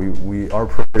 Yeah, our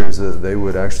prayer is that they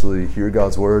would actually hear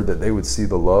God's word, that they would see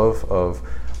the love of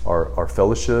our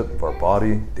fellowship, of our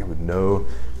body.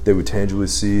 They would tangibly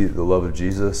see the love of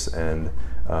Jesus, and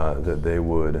that they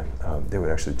would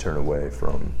actually turn away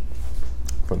from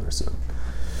their sin.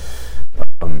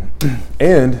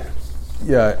 And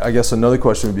yeah, I guess another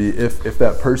question would be if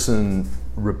that person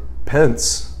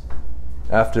repents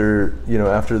after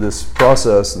this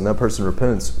process, and that person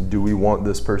repents, do we want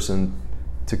this person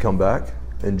to come back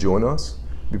and join us,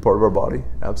 be part of our body?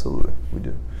 Absolutely, we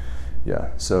do.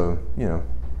 Yeah, so it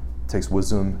takes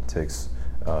wisdom,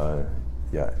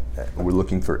 we're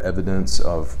looking for evidence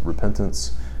of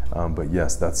repentance, but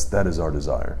yes, that is our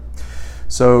desire.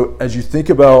 So as you think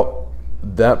about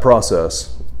that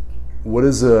process,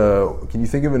 can you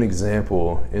think of an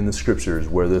example in the scriptures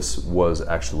where this was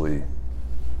actually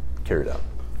carried out?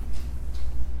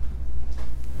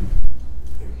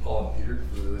 Paul and Peter,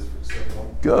 this for step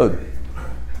one. Good.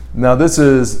 Now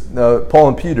Paul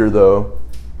and Peter, though,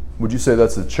 would you say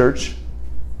that's the church?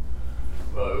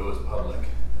 Well, it was public.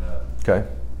 Okay.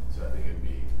 So I think it'd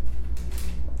be.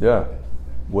 Yeah.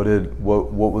 What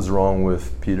was wrong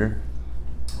with Peter?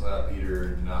 Well,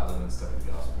 Peter not living stuff in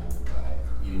the gospel,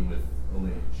 eating with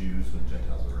only Jews when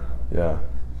Gentiles were around.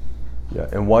 Yeah.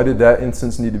 And why did that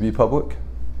instance need to be public?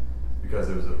 Because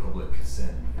it was a public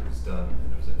sin. It was done,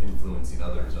 and it was influencing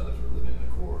others. Others were living in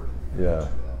accord. Yeah.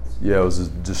 Yeah, it was a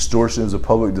distortion. It was a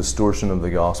public distortion of the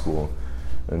gospel,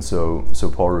 and so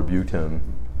Paul rebuked him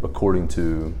according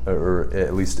to, or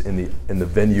at least in the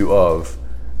venue of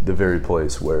the very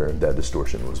place where that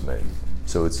distortion was made.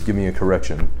 So it's giving a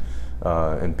correction,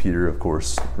 and Peter, of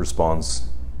course, responds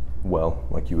well,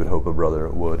 like you would hope a brother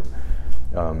would.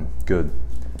 Good.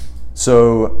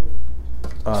 So,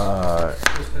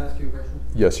 just ask you a question?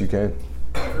 Yes, you can.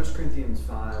 1 Corinthians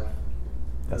 5.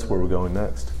 That's where we're going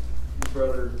next.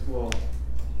 Brother, well,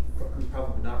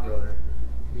 probably not brother,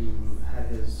 who had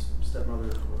his stepmother,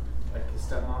 like his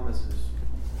stepmom as his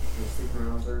sleeping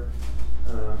around with her.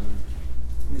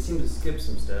 They seem to skip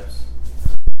some steps.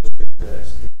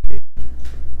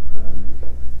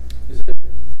 Is it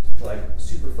like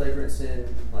super flagrant sin?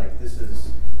 Like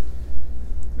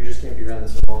we just can't be around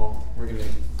this at all. We're going to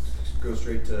go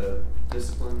straight to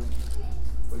discipline.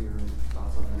 What are your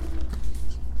thoughts on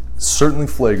that? Certainly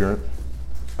flagrant.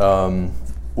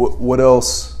 What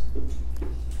else?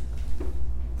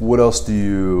 What else do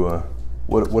you?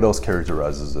 What else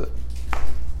characterizes it?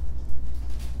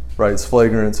 Right, it's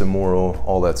flagrant, it's immoral,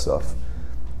 all that stuff.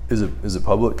 Is it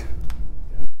public?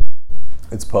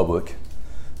 It's public,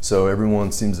 so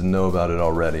everyone seems to know about it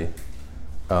already.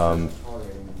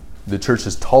 The church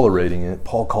is tolerating it.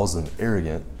 Paul calls them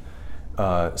arrogant.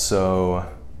 So,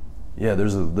 yeah,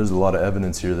 there's a lot of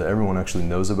evidence here that everyone actually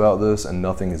knows about this, and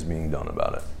nothing is being done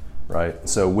about it. Right?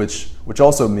 So, which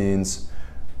also means,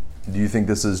 do you think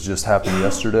this has just happened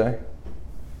yesterday?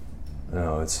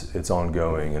 No, it's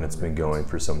ongoing, and it's been going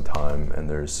for some time, and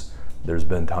there's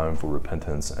been time for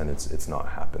repentance, and it's not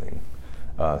happening.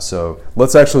 So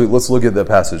let's look at that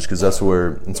passage, because that's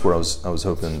where I was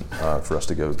hoping for us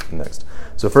to go next.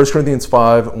 So 1 Corinthians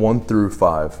 5, 1 through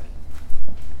 5.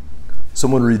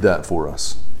 Someone read that for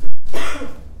us. It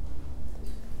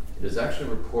is actually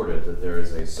reported that there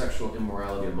is a sexual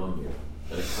immorality among you,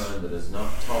 at a kind that is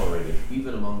not tolerated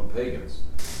even among pagans.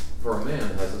 For a man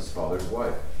has his father's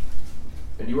wife.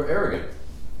 And you are arrogant.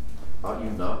 Ought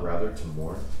you not rather to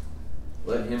mourn?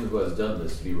 Let him who has done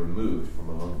this be removed from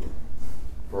among you.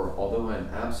 For although I am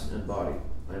absent in body,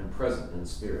 I am present in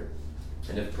spirit.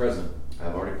 And if present, I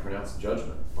have already pronounced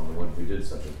judgment on the one who did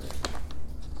such a thing.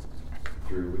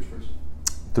 Through which verse?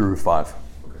 Through 5.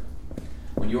 Okay.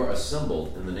 When you are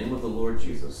assembled in the name of the Lord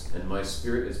Jesus, and my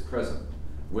spirit is present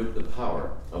with the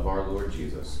power of our Lord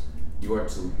Jesus, you are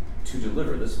to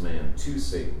deliver this man to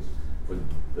Satan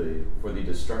for the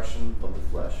destruction of the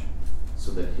flesh,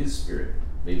 so that his spirit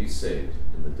may be saved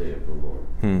in the day of the Lord.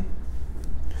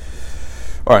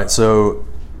 All right, so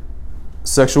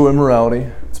sexual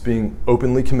immorality, it's being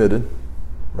openly committed,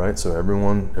 right? So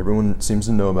everyone seems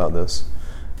to know about this.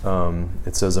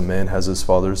 It says a man has his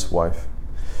father's wife.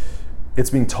 It's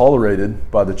being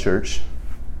tolerated by the church,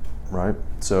 right?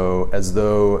 So as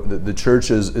though the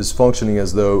church is functioning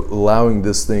as though allowing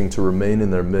this thing to remain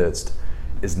in their midst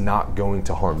is not going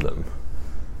to harm them,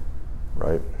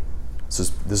 right?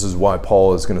 This is why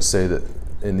Paul is going to say that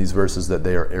in these verses that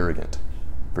they are arrogant.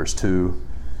 Verse 2,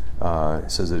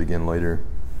 it says it again later.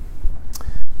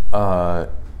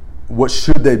 What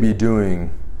should they be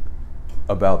doing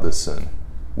about this sin?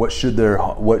 What should their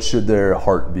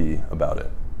heart be about it?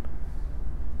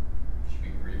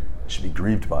 They should be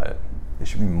grieved by it. They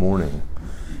should be mourning,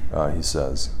 he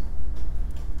says.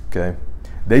 Okay?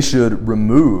 They should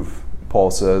remove,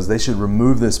 Paul says, they should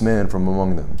remove this man from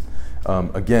among them.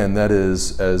 Again, that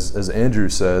is, as Andrew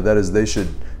said, that is, they should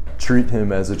treat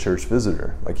him as a church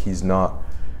visitor. Like he's not,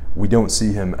 we don't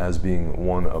see him as being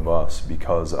one of us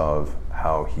because of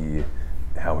how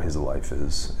his life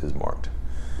is marked.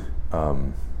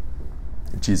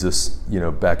 Jesus,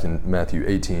 back in Matthew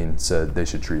 18 said they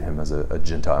should treat him as a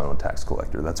Gentile and a tax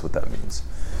collector. That's what that means.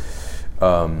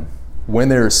 When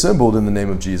they're assembled in the name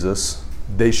of Jesus,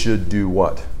 they should do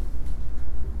what?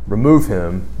 Remove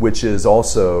him, which is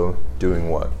also doing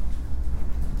what?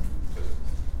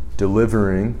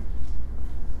 Delivering.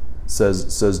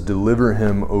 Says deliver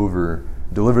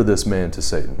this man to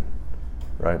Satan.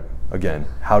 Right? Again,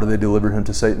 how do they deliver him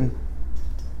to Satan?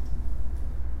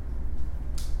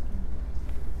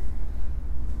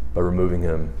 By removing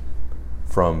him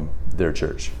from their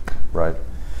church, right?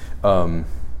 And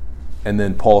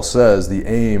then Paul says the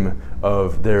aim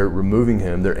of their removing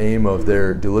him, their aim of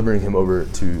their delivering him over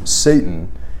to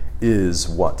Satan is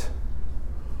what?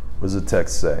 What does the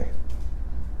text say?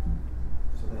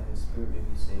 So that his spirit may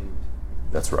be saved.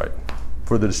 That's right.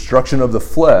 For the destruction of the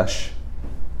flesh,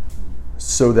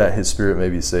 so that his spirit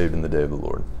may be saved in the day of the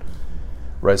Lord.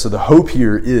 Right? So the hope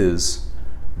here is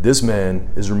this man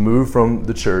is removed from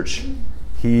the church.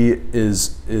 He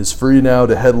is free now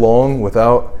to headlong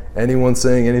without anyone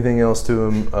saying anything else to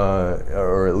him,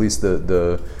 or at least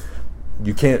you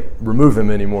can't remove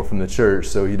him anymore from the church.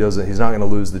 So he's not going to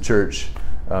lose the church's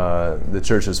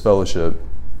fellowship.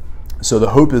 So the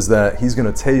hope is that he's going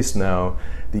to taste now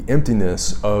the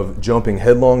emptiness of jumping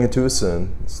headlong into his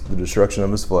sin, the destruction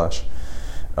of his flesh,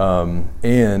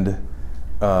 and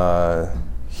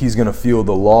he's going to feel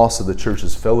the loss of the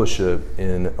church's fellowship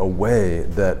in a way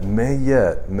that may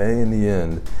in the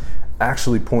end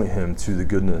actually point him to the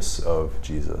goodness of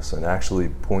Jesus and actually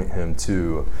point him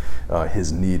to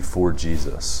his need for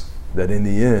Jesus. That in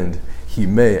the end, he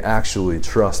may actually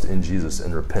trust in Jesus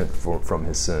and repent from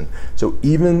his sin. So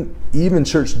even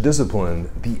church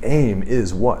discipline, the aim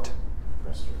is what?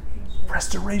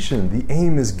 Restoration. The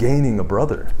aim is gaining a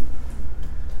brother.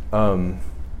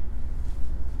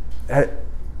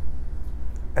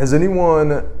 Has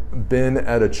anyone been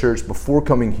at a church before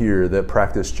coming here that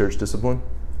practiced church discipline?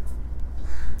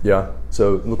 Yeah,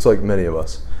 so it looks like many of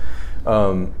us.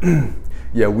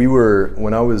 Yeah, we were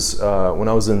when I was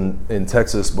in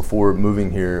Texas before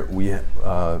moving here. We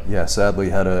sadly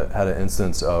had an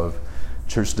instance of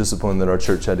church discipline that our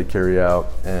church had to carry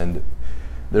out, and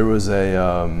there was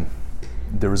another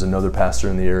pastor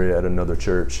in the area at another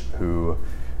church who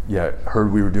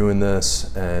heard we were doing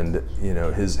this, and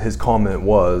his comment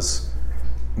was,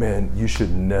 "Man, you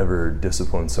should never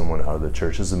discipline someone out of the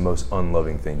church. This is the most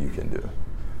unloving thing you can do."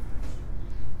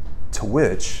 To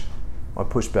which my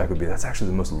pushback would be, that's actually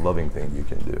the most loving thing you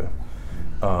can do.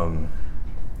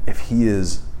 If he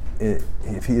is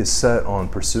set on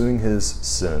pursuing his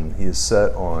sin, he is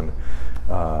set on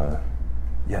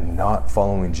not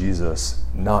following Jesus,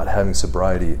 not having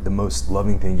sobriety, the most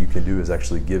loving thing you can do is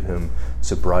actually give him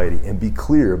sobriety and be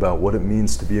clear about what it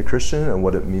means to be a Christian and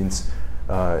what it means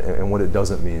and what it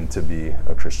doesn't mean to be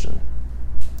a Christian.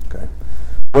 Okay.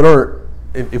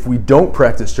 If we don't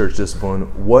practice church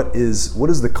discipline, what is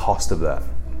the cost of that?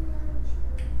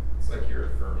 It's like you're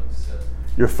affirming sin.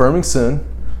 You're affirming sin.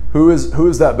 Who is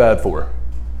that bad for?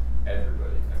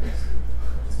 Everybody. I mean,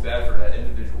 it's bad for that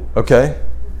individual person. Okay.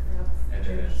 And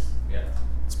then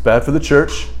it's bad for the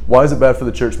church. Why is it bad for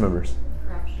the church members?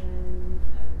 Corruption,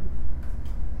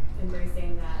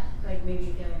 embracing that, like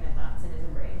maybe feeling that sin is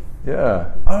embraced.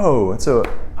 Yeah. Oh, and so,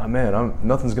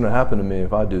 nothing's going to happen to me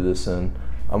if I do this sin.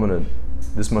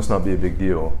 This must not be a big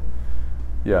deal.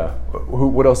 Yeah.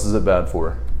 What else is it bad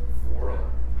for? the world.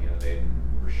 They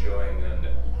were showing them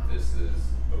that this is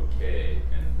okay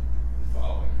and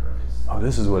following Christ. Oh,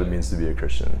 this is what it means to be a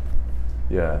Christian.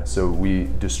 Yeah. So we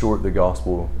distort the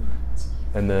gospel,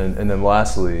 and then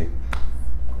lastly,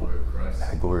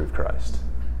 glory of Christ.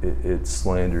 It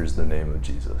slanders the name of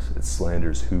Jesus. It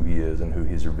slanders who he is and who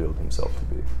he's revealed himself to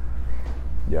be.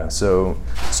 Yeah. So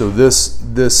this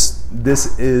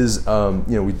is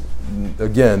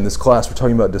this class we're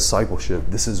talking about discipleship.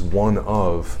 This is one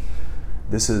of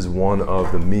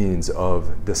the means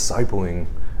of discipling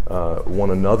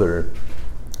one another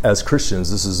as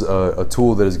Christians. This is a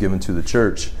tool that is given to the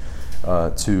church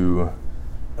to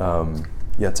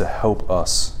to help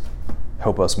us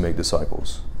make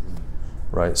disciples,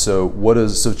 right? So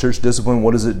church discipline,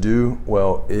 what does it do?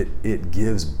 Well, it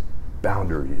gives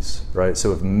boundaries, right?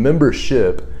 So if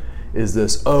membership is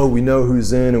this, we know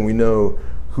who's in and we know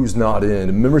who's not in,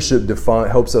 and membership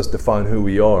helps us define who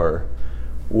we are.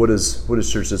 What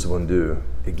does church discipline do?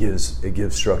 It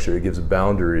gives structure. It gives a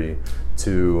boundary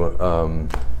to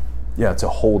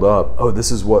hold up.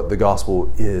 This is what the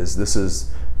gospel is. This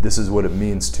is what it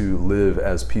means to live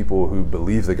as people who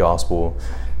believe the gospel.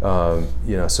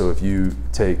 So if you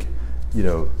take,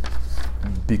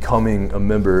 becoming a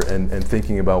member and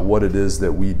thinking about what it is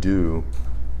that we do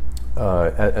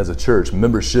as a church,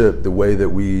 membership, the way that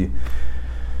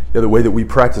we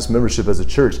practice membership as a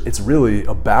church, it's really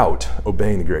about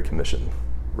obeying the Great Commission,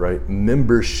 right?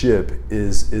 Membership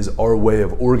is our way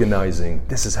of organizing.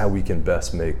 This is how we can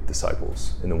best make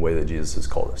disciples in the way that Jesus has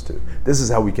called us to. This is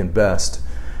how we can best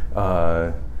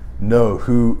know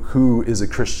who is a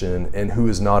Christian and who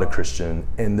is not a Christian.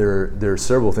 And there are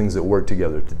several things that work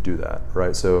together to do that,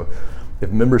 right? So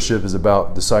if membership is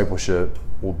about discipleship,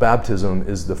 well, baptism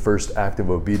is the first act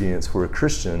of obedience for a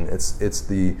Christian. It's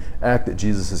the act that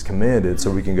Jesus has commanded,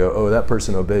 so we can go, that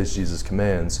person obeys Jesus'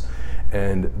 commands,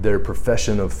 and their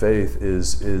profession of faith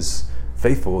is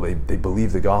faithful. They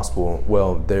believe the gospel.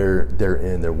 Well, they're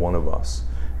one of us.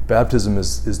 Baptism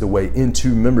is the way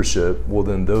into membership. Well,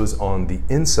 then those on the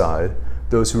inside,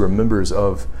 those who are members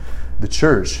of the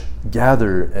church,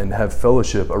 gather and have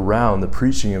fellowship around the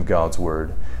preaching of God's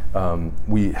word.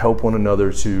 We help one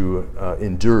another to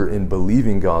endure in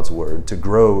believing God's word, to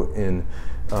grow in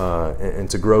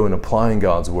applying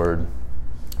God's word.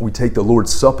 We take the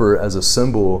Lord's Supper as a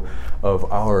symbol of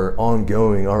our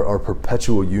ongoing, our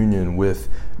perpetual union with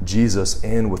Jesus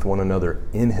and with one another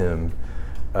in Him.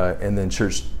 And then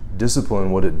church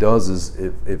discipline, what it does is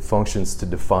it functions to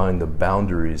define the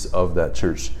boundaries of that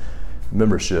church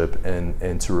membership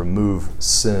and to remove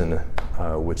sin,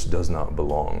 which does not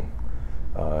belong.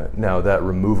 Now that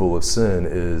removal of sin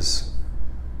is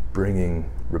bringing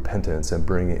repentance and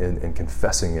and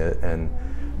confessing it,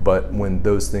 but when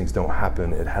those things don't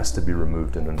happen, it has to be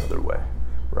removed in another way,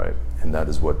 right? And that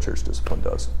is what church discipline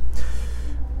does.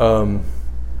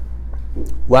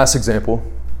 Last example,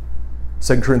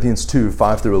 2 Corinthians 2,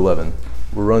 5 through 11.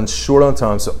 We're running short on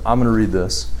time, so I'm going to read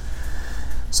this.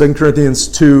 2 Corinthians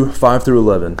 2, 5 through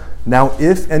 11. Now,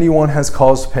 if anyone has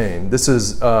caused pain, this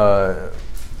is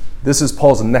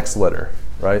Paul's next letter,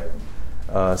 right?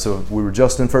 So we were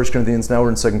just in 1 Corinthians, now we're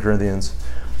in 2 Corinthians.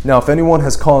 Now, if anyone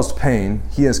has caused pain,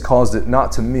 he has caused it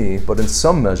not to me, but in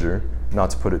some measure, not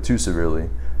to put it too severely,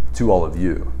 to all of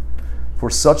you.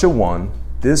 For such a one,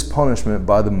 this punishment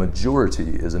by the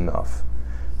majority is enough.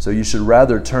 So you should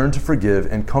rather turn to forgive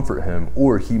and comfort him,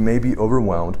 or he may be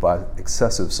overwhelmed by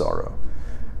excessive sorrow.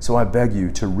 So I beg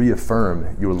you to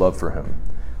reaffirm your love for him.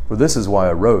 For this is why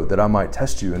I wrote, that I might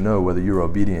test you and know whether you are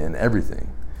obedient in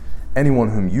everything. Anyone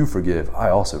whom you forgive,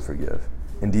 I also forgive.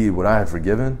 Indeed, what I have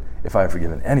forgiven, if I have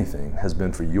forgiven anything, has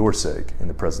been for your sake in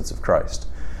the presence of Christ,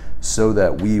 so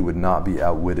that we would not be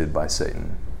outwitted by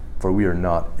Satan, for we are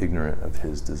not ignorant of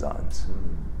his designs.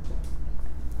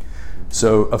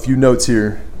 So a few notes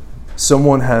here.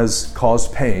 Someone has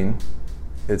caused pain.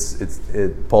 It's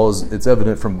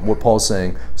evident from what Paul's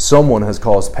saying. Someone has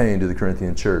caused pain to the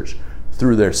Corinthian church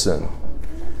through their sin,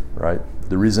 right?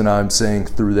 The reason I'm saying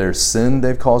through their sin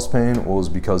they've caused pain is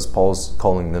because Paul's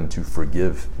calling them to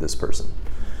forgive this person.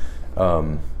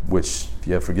 Which, if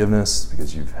you have forgiveness,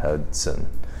 because you've had sin.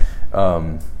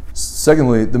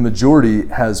 Secondly, the majority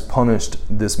has punished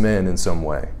this man in some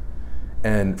way.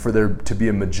 And for there to be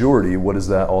a majority, what does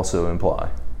that also imply?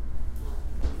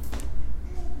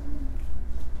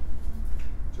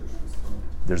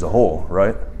 There's a whole,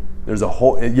 right? There's a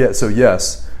whole, yeah, so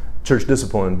yes, church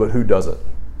discipline, but who does it?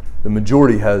 The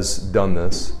majority has done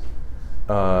this,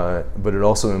 but it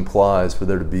also implies for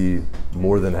there to be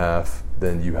more than half,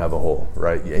 then you have a whole,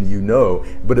 right? And you know,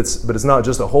 but it's not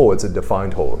just a whole, it's a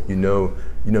defined whole. You know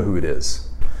who it is.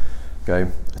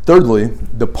 Okay. Thirdly,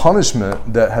 the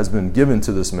punishment that has been given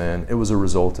to this man, it was a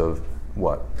result of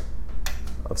what?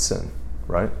 Of sin,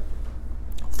 right?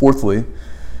 Fourthly,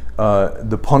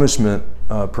 the punishment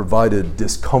provided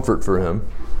discomfort for him.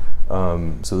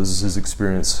 So this is his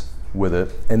experience with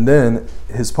it. And then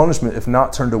his punishment, if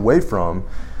not turned away from,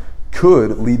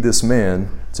 could lead this man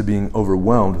to being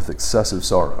overwhelmed with excessive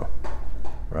sorrow,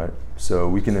 right? So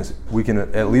we can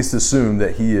at least assume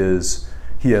that he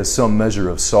has some measure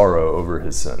of sorrow over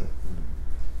his sin.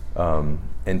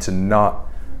 And to not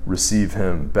receive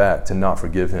him back, to not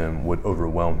forgive him, would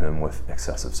overwhelm him with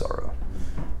excessive sorrow,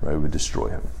 right? It would destroy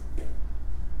him.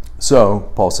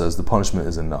 So, Paul says, the punishment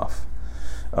is enough.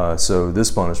 So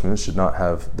this punishment should not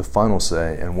have the final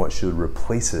say, and what should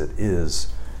replace it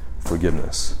is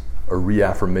forgiveness, or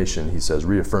reaffirmation, he says.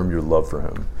 Reaffirm your love for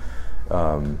him.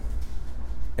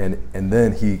 And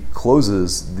then he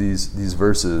closes these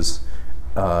verses,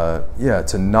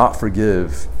 to not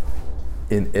forgive,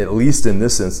 at least in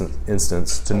this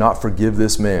instance, to not forgive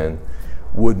this man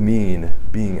would mean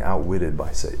being outwitted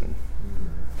by Satan.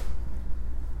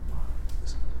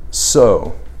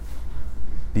 So,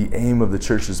 the aim of the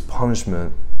church's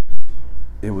punishment,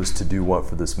 it was to do what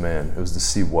for this man? It was to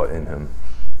see what in him?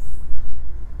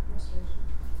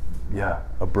 Yeah,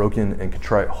 a broken and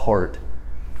contrite heart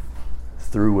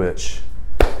through which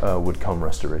would come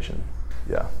restoration.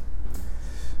 Yeah.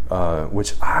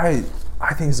 Which I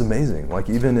think is amazing. Like,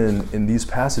 even in these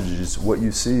passages, what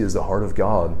you see is the heart of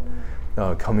God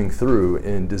coming through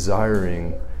in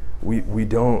desiring. We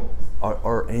don't.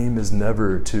 Our aim is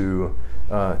never to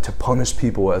punish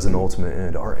people as an ultimate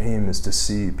end. Our aim is to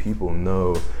see people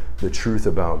know the truth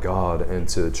about God and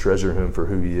to treasure him for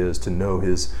who he is, to know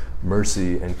his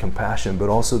mercy and compassion, but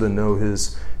also to know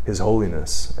his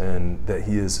holiness, and that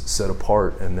he is set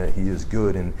apart and that he is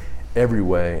good in every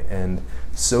way, and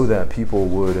so that people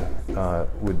would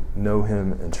know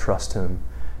him and trust him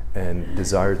and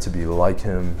desire to be like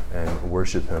him and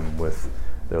worship him with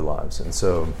their lives. And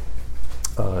so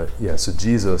so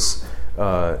Jesus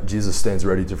stands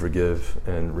ready to forgive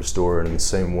and restore, and in the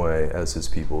same way as his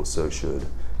people, so should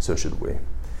we.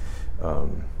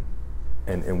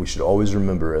 And we should always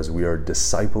remember, as we are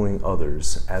discipling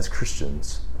others as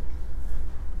Christians,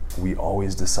 we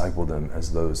always disciple them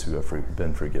as those who have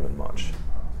been forgiven much.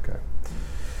 Okay.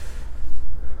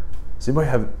 Does anybody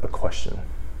have a question?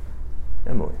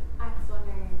 Emily. I was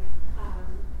wondering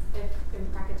if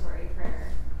imprecatory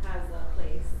prayer has a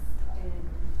place in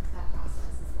that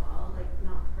process as well, like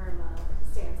not from a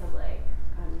stance of like,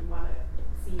 want to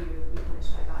see you be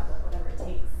punished by God, but whatever it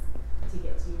takes to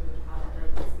get to how to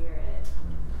burn the Spirit.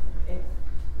 If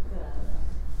the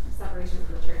separation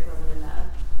from the church wasn't enough,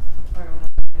 or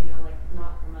like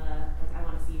not from a like I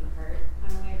want to see you hurt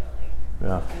kind of way, but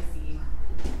like I see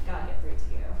God get through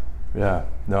to you. Yeah.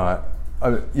 No.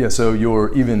 So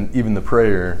even the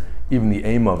prayer, even the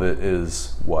aim of it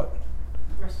is what?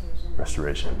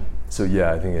 Restoration. So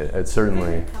I think it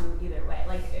certainly. It could come either way.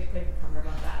 Like it could come from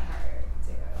that heart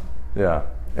too. Yeah,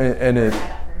 and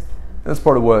that's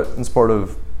part of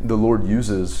the Lord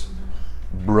uses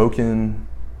broken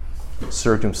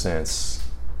circumstance.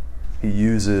 He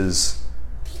uses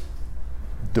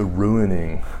the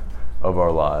ruining of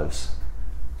our lives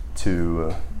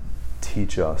to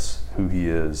teach us who he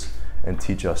is, and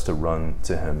teach us to run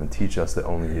to him, and teach us that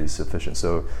only he is sufficient.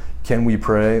 So can we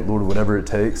pray, Lord, whatever it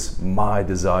takes, my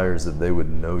desire is that they would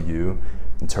know you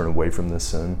and turn away from this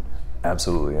sin?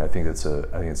 Absolutely. I think it's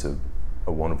a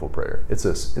wonderful prayer. It's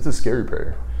a scary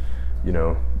prayer,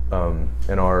 and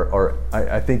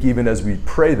I think even as we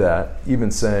pray that, even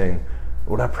saying,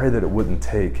 Lord, I pray that it wouldn't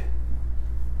take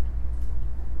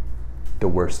the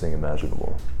worst thing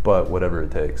imaginable, but whatever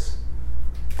it takes,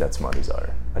 that's my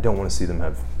desire. I don't want to see them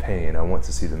have pain. I want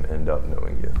to see them end up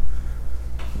knowing you.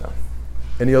 No.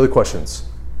 Any other questions?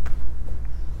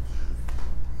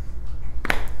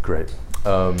 Great.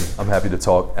 I'm happy to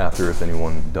talk after if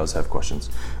anyone does have questions.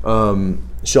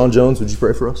 Sean Jones, would you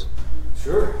pray for us?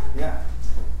 Sure, yeah.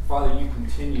 Father, you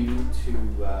continue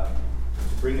to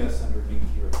bring us underneath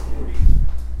your authority.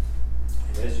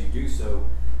 And as you do so,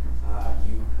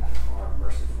 you are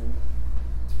merciful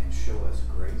and show us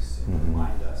grace and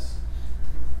remind us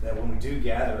that when we do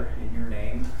gather in your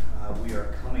name, we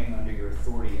are coming under your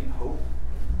authority in hope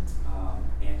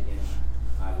and in,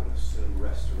 I would assume,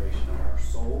 restoration of our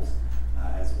souls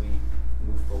as we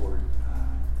move forward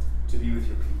to be with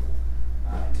your people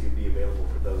and to be available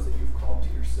for those that you've called to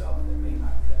yourself that may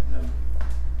not yet know you.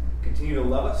 Continue to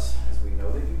love us as we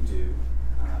know that you do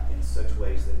in such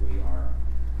ways that we are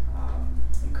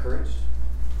encouraged,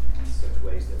 in such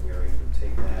ways that we are able to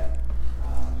take that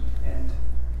and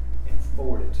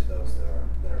forward it to those that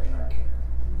are in our care.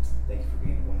 Thank you for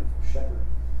being a wonderful shepherd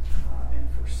and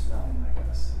for smelling like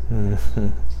us and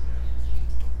for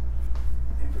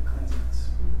cleansing us.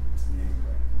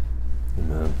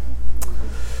 Amen.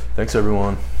 Thanks,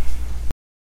 everyone.